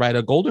asked to write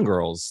a Golden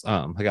Girls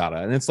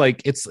Haggadah, and it's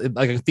like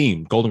a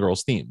theme, Golden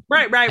Girls theme.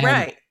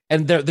 Right.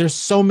 And there's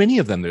so many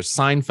of them. There's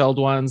Seinfeld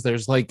ones.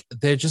 There's like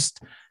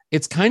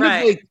it's kind of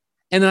like,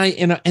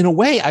 and in a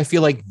way I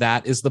feel like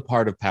that is the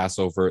part of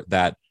Passover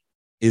that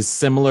is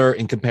similar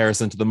in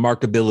comparison to the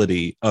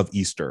markability of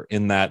Easter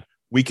in that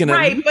we can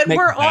but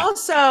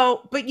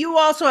you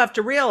also have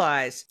to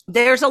realize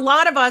there's a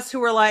lot of us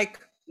who are like,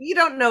 you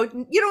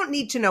don't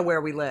need to know where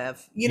we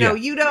live. You know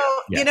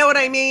what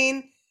I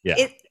mean?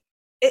 Yeah.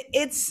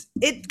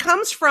 It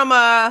comes from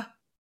a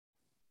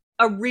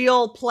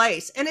real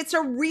place and it's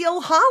a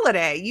real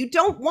holiday. You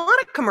don't want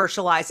to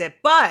commercialize it,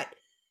 but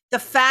the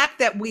fact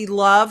that we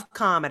love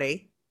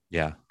comedy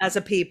as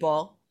a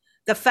people,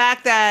 the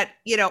fact that,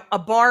 a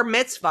bar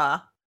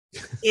mitzvah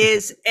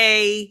is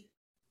a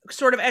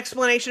sort of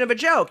explanation of a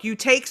joke. You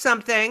take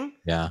something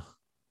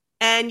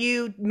and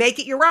you make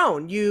it your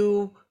own.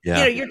 You're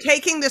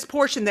taking this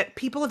portion that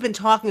people have been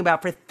talking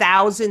about for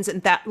thousands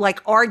and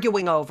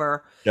arguing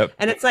over. Yep.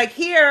 And it's like,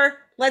 here,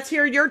 let's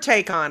hear your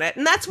take on it.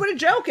 And that's what a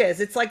joke is.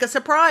 It's like a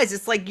surprise.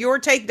 It's like your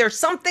take. There's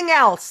something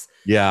else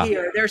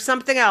here. There's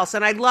something else.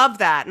 And I love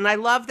that. And I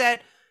love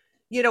that,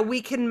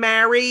 we can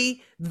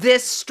marry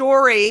this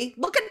story.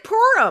 Look at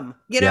Purim.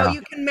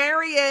 You can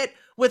marry it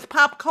with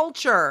pop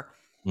culture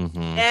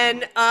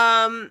and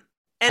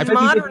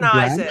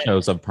modernize it.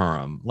 Shows of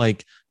Purim,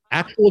 like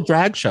actual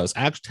drag shows,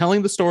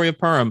 telling the story of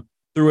Purim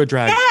through a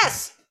drag.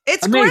 Yes,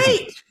 it's amazing.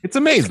 Great. It's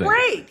amazing. It's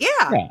great.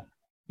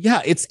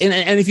 Yeah. It's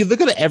and if you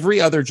look at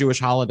every other Jewish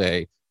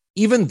holiday,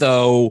 even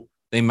though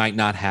they might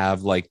not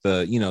have like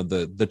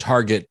the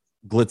Target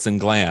glitz and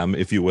glam,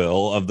 if you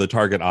will, of the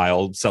Target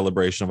aisle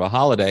celebration of a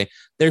holiday,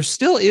 there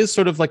still is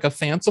sort of like a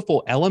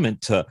fanciful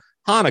element to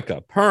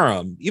Hanukkah,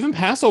 Purim, even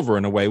Passover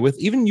in a way, with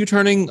even you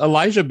turning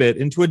Elijah bit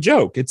into a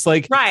joke. It's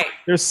like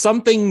there's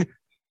something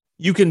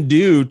you can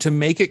do to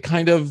make it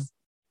kind of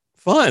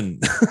fun.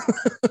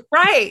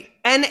 Right.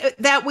 And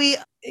that we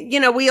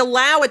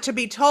allow it to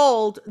be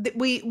told that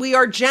we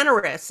are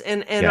generous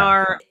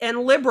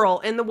and liberal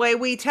in the way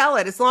we tell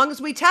it. As long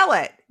as we tell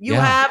it, you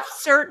have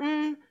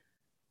certain,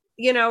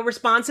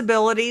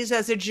 responsibilities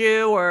as a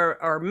Jew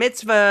or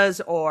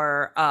mitzvahs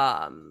or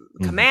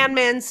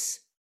commandments.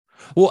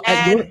 Well,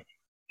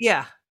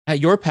 at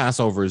your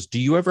Passovers, do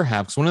you ever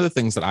have, because one of the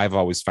things that I've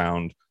always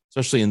found,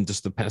 especially in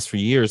just the past few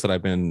years that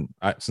I've been,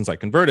 since I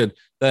converted,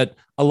 that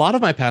a lot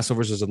of my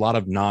Passovers, there's a lot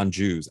of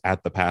non-Jews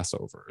at the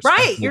Passovers.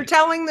 Right. You're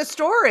telling the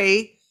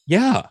story.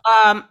 Yeah.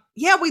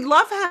 We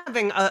love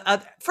having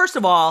first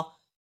of all,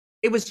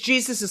 it was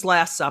Jesus's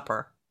Last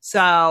Supper.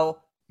 So,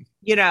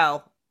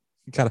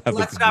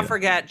 let's not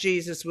forget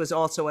Jesus was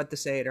also at the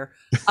Seder.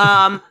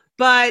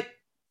 But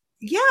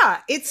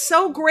yeah, it's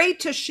so great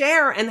to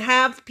share and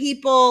have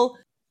people.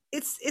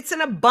 It's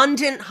an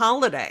abundant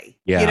holiday,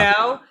 and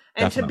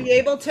definitely. To be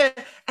able to,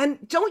 and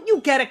don't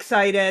you get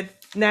excited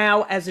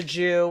now as a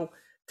Jew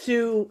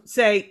to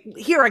say,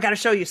 here, I got to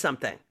show you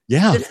something.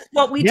 Yeah. This is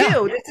what we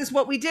do. This is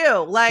what we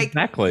do. Like,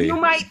 exactly. You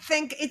might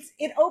think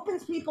it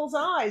opens people's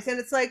eyes and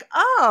it's like,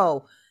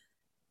 oh,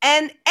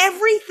 and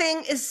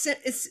everything is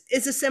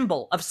a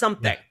symbol of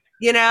something,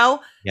 Yeah.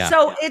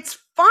 So it's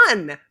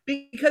fun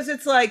because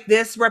it's like,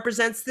 this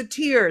represents the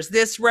tears.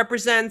 This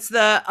represents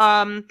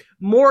the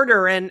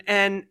mortar and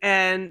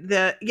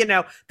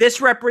the,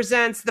 this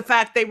represents the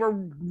fact they were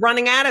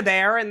running out of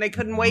there and they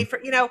couldn't wait for,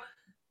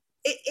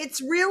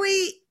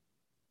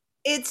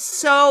 it's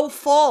so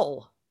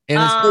full.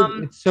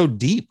 And it's so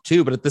deep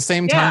too, but at the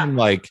same time,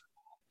 like,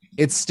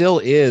 it still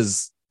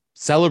is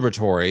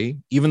celebratory,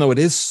 even though it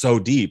is so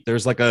deep.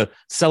 There's like a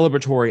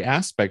celebratory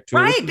aspect to it,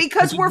 right?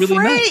 Because we're really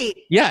free. Nice.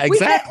 Yeah,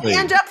 exactly. We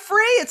end up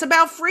free. It's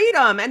about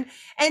freedom, and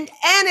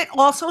it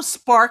also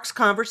sparks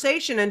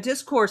conversation and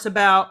discourse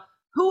about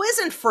who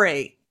isn't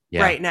free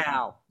right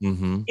now.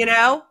 Mm-hmm.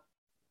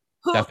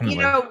 Who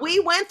Definitely. We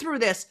went through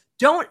this.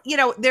 Don't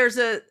there's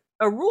a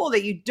rule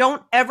that you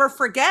don't ever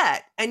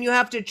forget, and you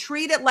have to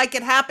treat it like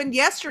it happened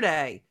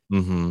yesterday.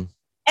 Mm-hmm.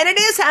 And it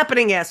is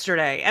happening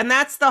yesterday, and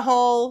that's the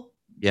whole.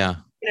 Yeah.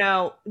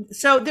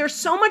 So there's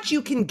so much you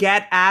can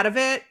get out of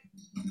it.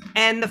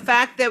 And the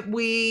fact that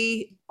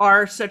we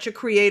are such a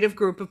creative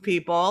group of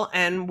people,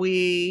 and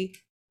we,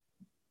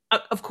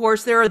 of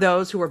course, there are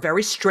those who are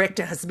very strict.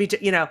 It has to be,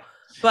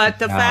 but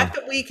the fact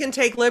that we can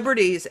take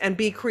liberties and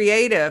be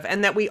creative,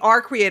 and that we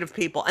are creative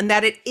people, and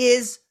that it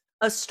is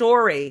a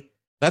story.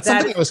 That's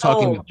something I was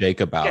talking to Jake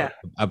about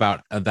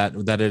that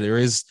there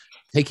is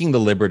taking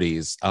the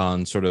liberties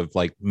on sort of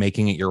like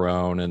making it your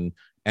own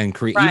and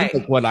create, even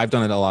like what I've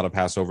done at a lot of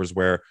Passovers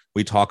where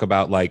we talk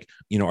about like,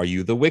 are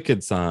you the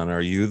wicked son?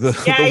 Are you the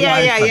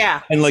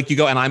yeah. And like you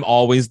go, and I'm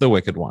always the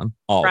wicked one.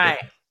 Always. Right.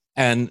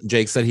 And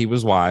Jake said he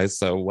was wise,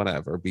 so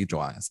whatever, be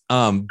wise.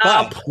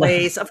 But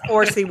please, of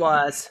course he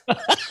was.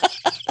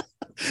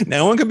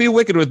 No one could be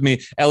wicked with me.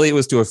 Eliot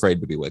was too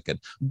afraid to be wicked.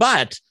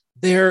 But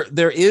there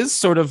is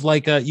sort of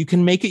like you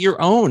can make it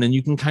your own, and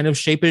you can kind of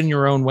shape it in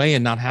your own way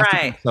and not have to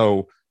be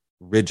so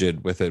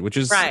rigid with it, which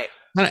is kind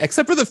of,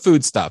 except for the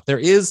food stuff. There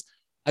is,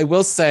 I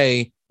will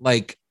say,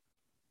 like,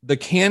 the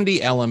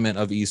candy element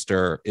of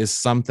Easter is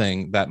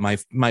something that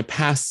my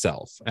past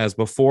self, as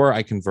before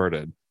I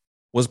converted,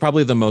 was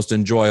probably the most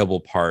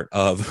enjoyable part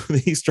of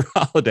the Easter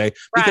holiday,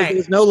 because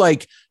there's no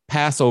like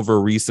Passover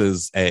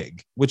Reese's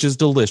egg, which is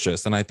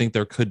delicious. And I think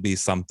there could be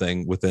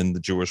something within the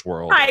Jewish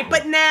world. Right.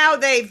 But now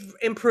they've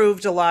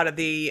improved a lot of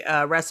the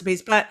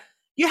recipes. But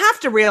you have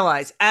to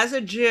realize, as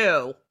a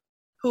Jew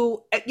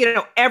who,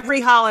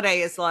 every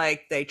holiday is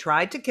like, they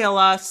tried to kill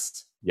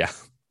us. Yeah.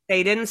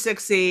 They didn't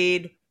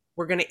succeed.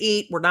 We're going to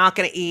eat. We're not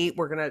going to eat.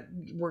 We're going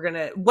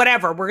to,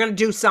 whatever. We're going to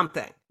do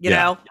something, you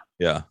know?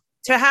 Yeah.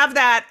 To have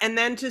that, and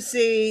then to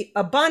see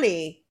a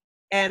bunny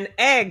and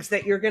eggs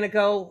that you're going to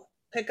go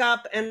pick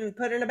up and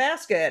put in a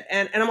basket.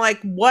 And I'm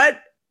like,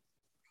 what?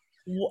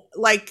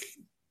 Like,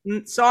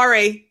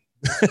 sorry,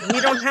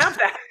 we don't have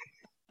that.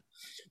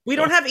 We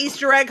don't have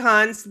Easter egg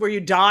hunts where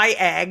you dye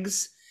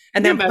eggs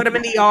and then put them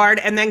in the yard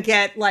and then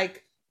get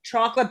like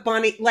chocolate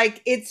bunny.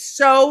 Like, it's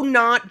so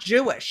not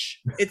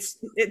Jewish. It's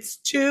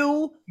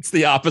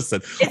the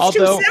opposite. It's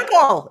too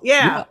simple.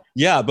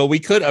 Yeah, but we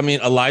could,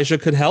 Elijah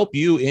could help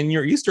you in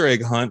your Easter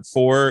egg hunt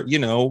for,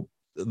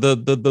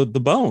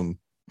 the bone.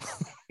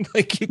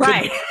 Like, you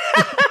could,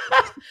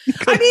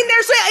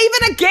 there's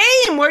even a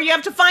game where you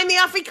have to find the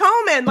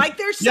afikomen. Like,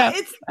 there's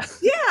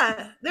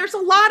there's a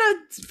lot of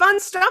fun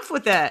stuff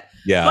with it.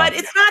 Yeah, but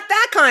it's not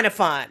that kind of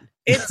fun.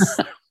 It's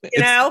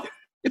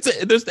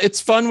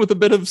it's fun with a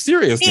bit of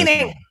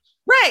seriousness.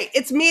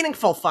 It's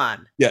meaningful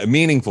fun. Yeah,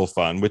 meaningful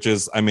fun, which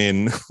is,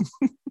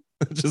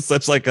 just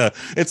such like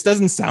it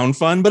doesn't sound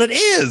fun, but it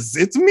is.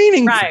 It's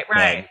meaningful.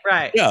 Right.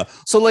 Yeah.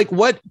 So like,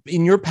 what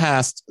in your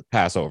past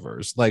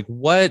Passovers, like,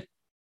 what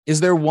is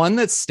there one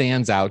that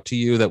stands out to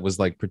you that was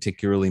like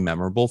particularly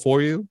memorable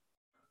for you?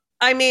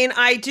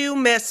 I do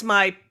miss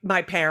my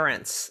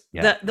parents,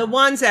 the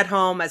ones at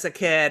home as a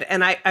kid.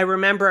 And I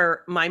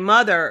remember my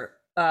mother,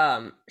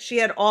 she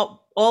had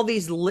all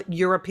these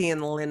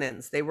European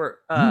linens. They were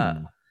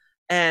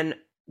and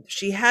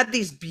she had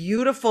these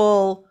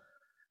beautiful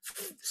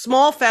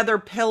small feather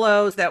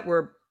pillows that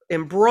were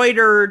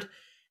embroidered,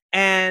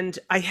 and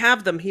I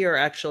have them here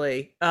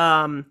actually.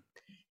 And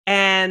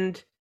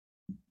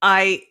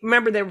I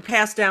remember they were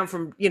passed down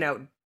from,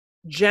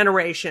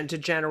 generation to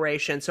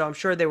generation. So I'm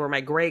sure they were my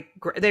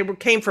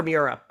came from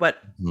Europe, but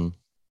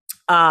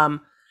my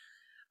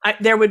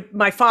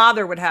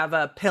father would have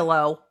a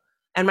pillow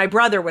and my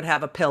brother would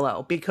have a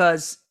pillow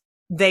because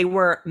they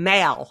were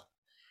male.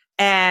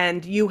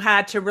 And you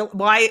had to,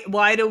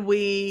 why do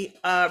we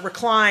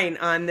recline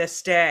on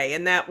this day?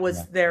 And that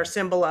was their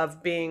symbol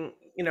of being,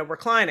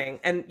 reclining.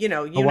 And,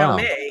 know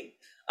me,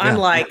 I'm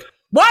like,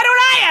 why don't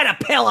I have a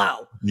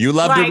pillow? You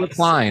love to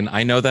recline.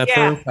 I know that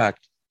for a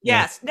fact.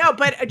 Yes. No,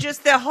 but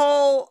just the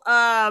whole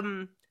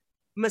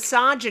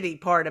misogyny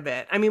part of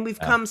it. I mean, we've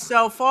come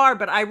so far,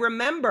 but I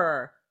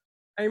remember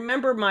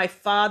my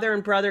father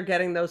and brother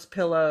getting those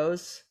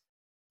pillows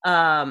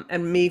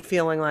and me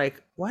feeling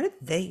like, why did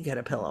they get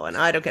a pillow and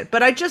I don't get it?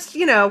 But I just,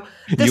 you and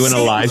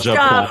Elijah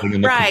stuff,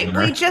 in the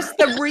corner. We just,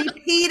 the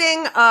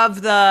repeating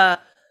of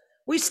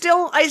I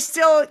still,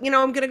 I'm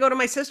going to go to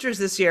my sister's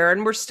this year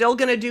and we're still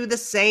going to do the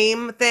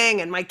same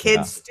thing. And my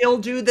kids still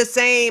do the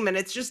same. And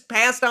it's just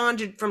passed on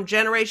from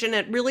generation.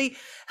 It really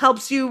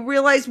helps you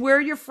realize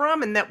where you're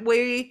from and that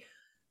it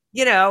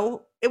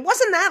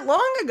wasn't that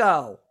long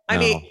ago. No. I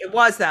mean, it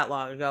was that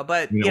long ago,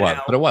 but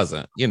but it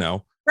wasn't,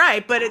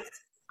 Right. But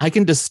I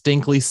can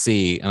distinctly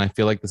see, and I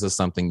feel like this is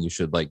something you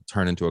should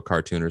turn into a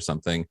cartoon or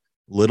something.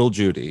 Little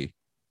Judy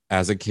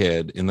as a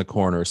kid in the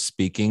corner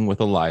speaking with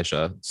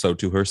Elijah, so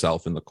to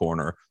herself in the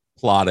corner,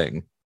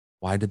 plotting.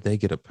 Why did they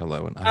get a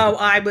pillow? And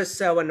I was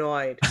so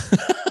annoyed.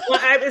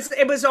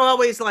 It was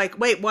always like,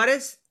 wait, why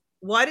does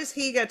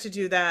he get to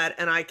do that?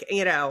 And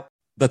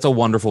that's a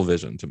wonderful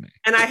vision to me.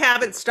 And I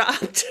haven't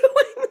stopped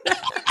doing that.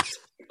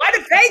 Why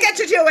did they get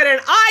to do it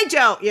and I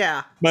don't?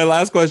 Yeah. My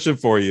last question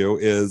for you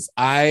is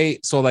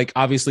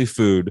obviously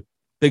food,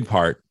 big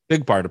part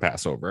of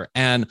Passover.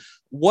 And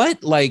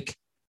what's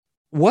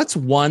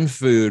one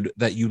food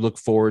that you look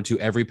forward to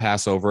every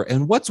Passover?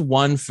 And what's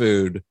one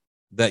food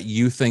that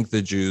you think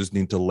the Jews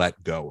need to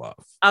let go of?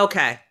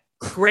 Okay.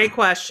 Great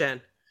question.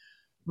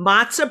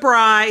 Matzah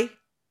brie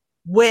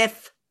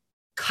with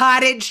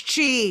cottage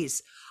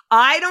cheese.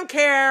 I don't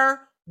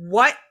care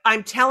what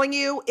I'm telling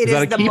you. It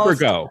is the keep most... or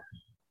go?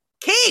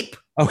 Keep.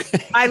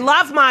 Okay. I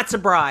love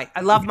matzah brie.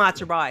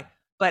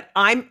 But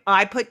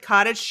I put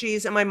cottage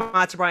cheese in my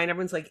matzah brie and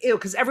everyone's like, ew,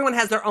 because everyone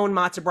has their own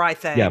matzah brie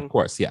thing. Yeah, of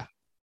course. Yeah.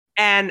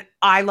 And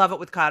I love it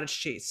with cottage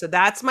cheese. So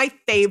that's my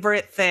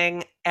favorite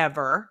thing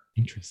ever.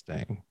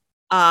 Interesting.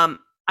 I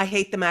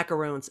hate the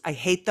macaroons. I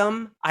hate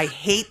them. I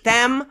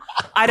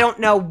don't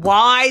know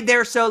why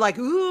they're so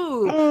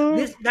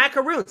this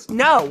macaroons.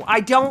 No, I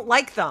don't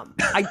like them.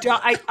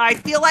 I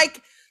feel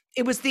like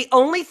it was the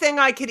only thing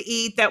I could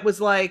eat that was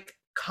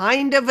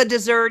kind of a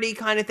desserty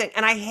kind of thing.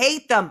 And I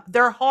hate them.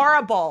 They're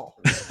horrible.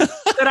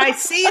 But I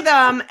see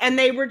them and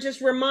they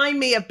just remind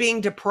me of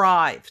being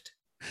deprived.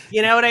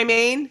 You know what I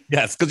mean?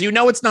 Yes, because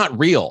it's not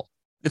real.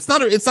 It's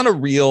not a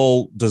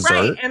real dessert.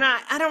 Right. And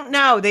I don't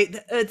know.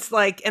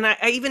 And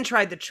I even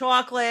tried the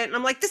chocolate and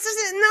I'm like, this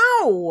isn't,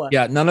 no.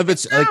 Yeah, none of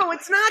it's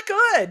it's not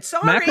good.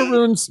 Sorry.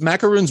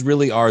 Macaroons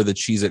really are the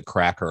Cheez-It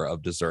cracker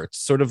of desserts.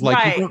 Sort of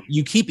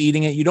you keep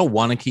eating it. You don't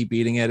want to keep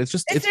eating it. It's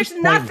just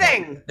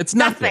nothing. It's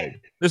nothing.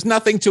 There's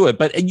nothing to it,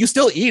 and you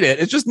still eat it.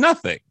 It's just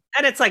nothing.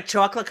 And it's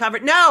chocolate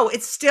covered. No,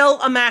 it's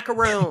still a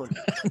macaroon.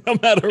 No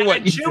matter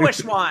what. A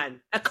Jewish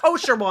one, a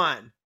kosher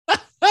one.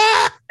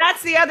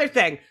 That's the other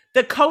thing.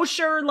 The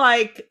kosher,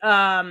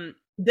 oh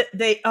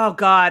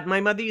God,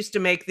 my mother used to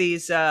make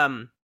these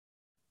matzah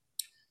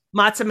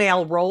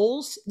meal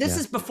rolls. This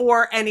is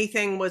before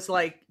anything was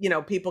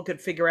people could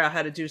figure out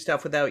how to do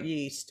stuff without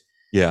yeast.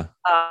 Yeah.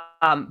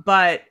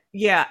 But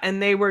yeah,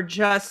 and they were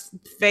just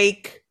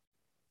fake.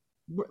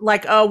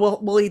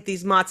 We'll eat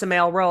these matzah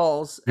meal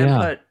rolls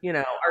and put,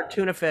 our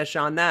tuna fish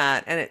on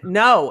that. And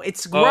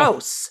it's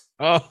gross.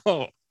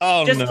 Oh,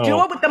 just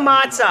do it with the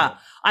matzah.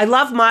 I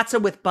love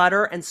matzah with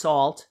butter and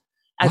salt.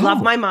 I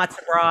love my matzah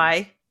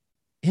brie.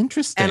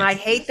 Interesting. And I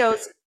hate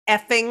those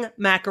effing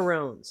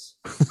macaroons.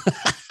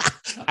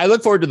 I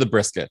look forward to the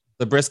brisket.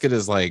 The brisket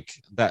is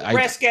that.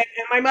 Brisket.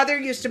 And my mother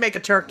used to make a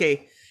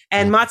turkey.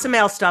 And matzah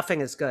meal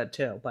stuffing is good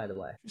too, by the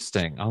way.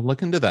 Interesting. I'll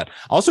look into that.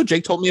 Also,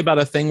 Jake told me about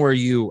a thing where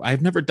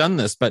I've never done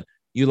this, but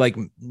you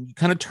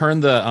kind of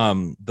turn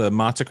the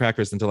matzah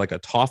crackers into a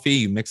toffee.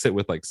 You mix it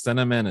with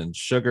cinnamon and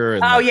sugar.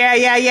 And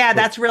yeah.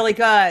 That's really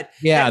good.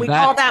 Yeah. We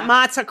call that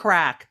matzah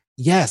crack.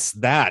 Yes,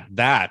 that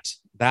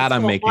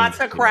I'm making.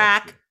 Matzah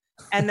crack.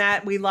 And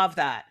that we love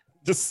that.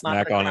 Just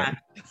snack matzah on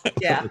crack. it.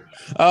 Yeah.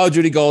 Oh,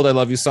 Judy Gold, I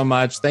love you so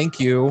much. Thank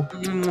you.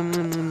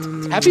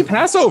 Happy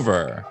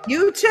Passover.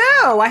 You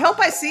too. I hope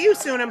I see you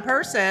soon in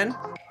person.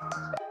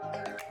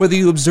 Whether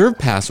you observe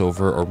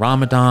Passover or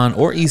Ramadan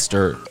or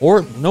Easter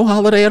or no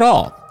holiday at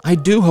all, I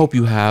do hope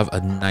you have a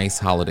nice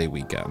holiday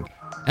weekend.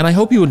 And I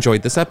hope you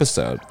enjoyed this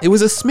episode. It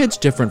was a smidge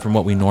different from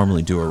what we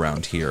normally do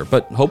around here,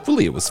 but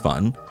hopefully it was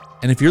fun.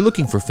 And if you're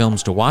looking for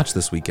films to watch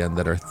this weekend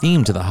that are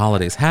themed to the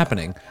holidays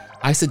happening,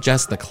 I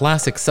suggest the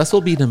classic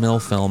Cecil B.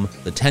 DeMille film,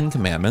 The 10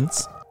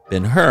 Commandments,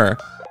 Ben-Hur.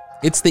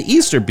 It's the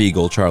Easter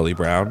Beagle, Charlie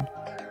Brown.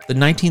 The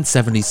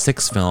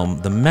 1976 film,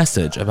 The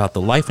Message, about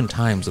the life and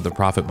times of the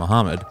Prophet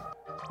Muhammad.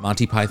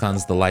 Monty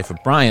Python's The Life of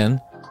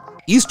Brian.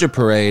 Easter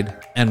Parade,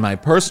 and my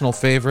personal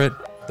favorite,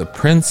 The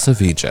Prince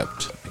of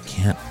Egypt. I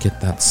can't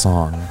get that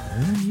song,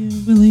 Will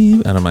You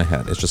Believe, out of my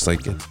head. It's just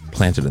like it's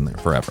planted in there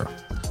forever.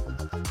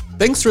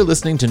 Thanks for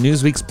listening to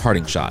Newsweek's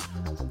Parting Shot.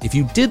 If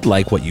you did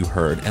like what you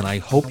heard, and I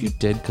hope you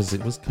did because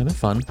it was kind of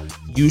fun,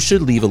 you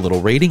should leave a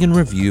little rating and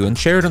review and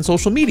share it on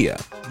social media.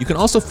 You can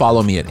also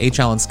follow me at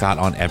 @AllenScott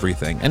on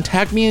everything and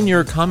tag me in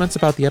your comments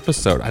about the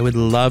episode. I would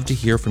love to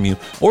hear from you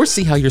or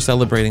see how you're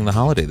celebrating the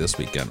holiday this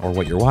weekend or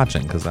what you're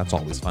watching, because that's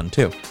always fun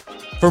too.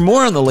 For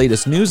more on the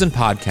latest news and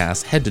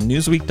podcasts, head to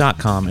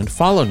Newsweek.com and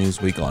follow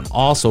Newsweek on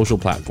all social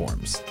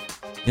platforms.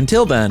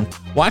 Until then,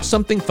 watch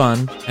something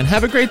fun and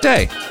have a great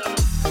day.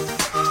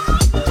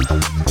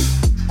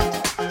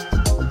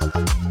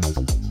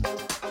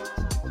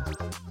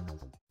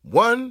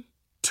 One,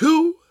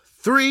 two,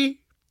 three,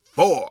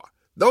 four.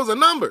 Those are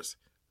numbers,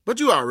 but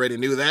you already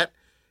knew that.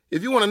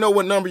 If you want to know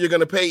what number you're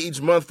going to pay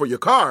each month for your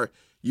car,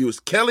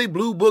 use Kelley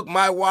Blue Book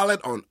My Wallet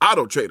on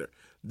AutoTrader.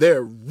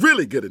 They're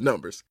really good at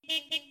numbers.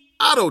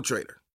 AutoTrader.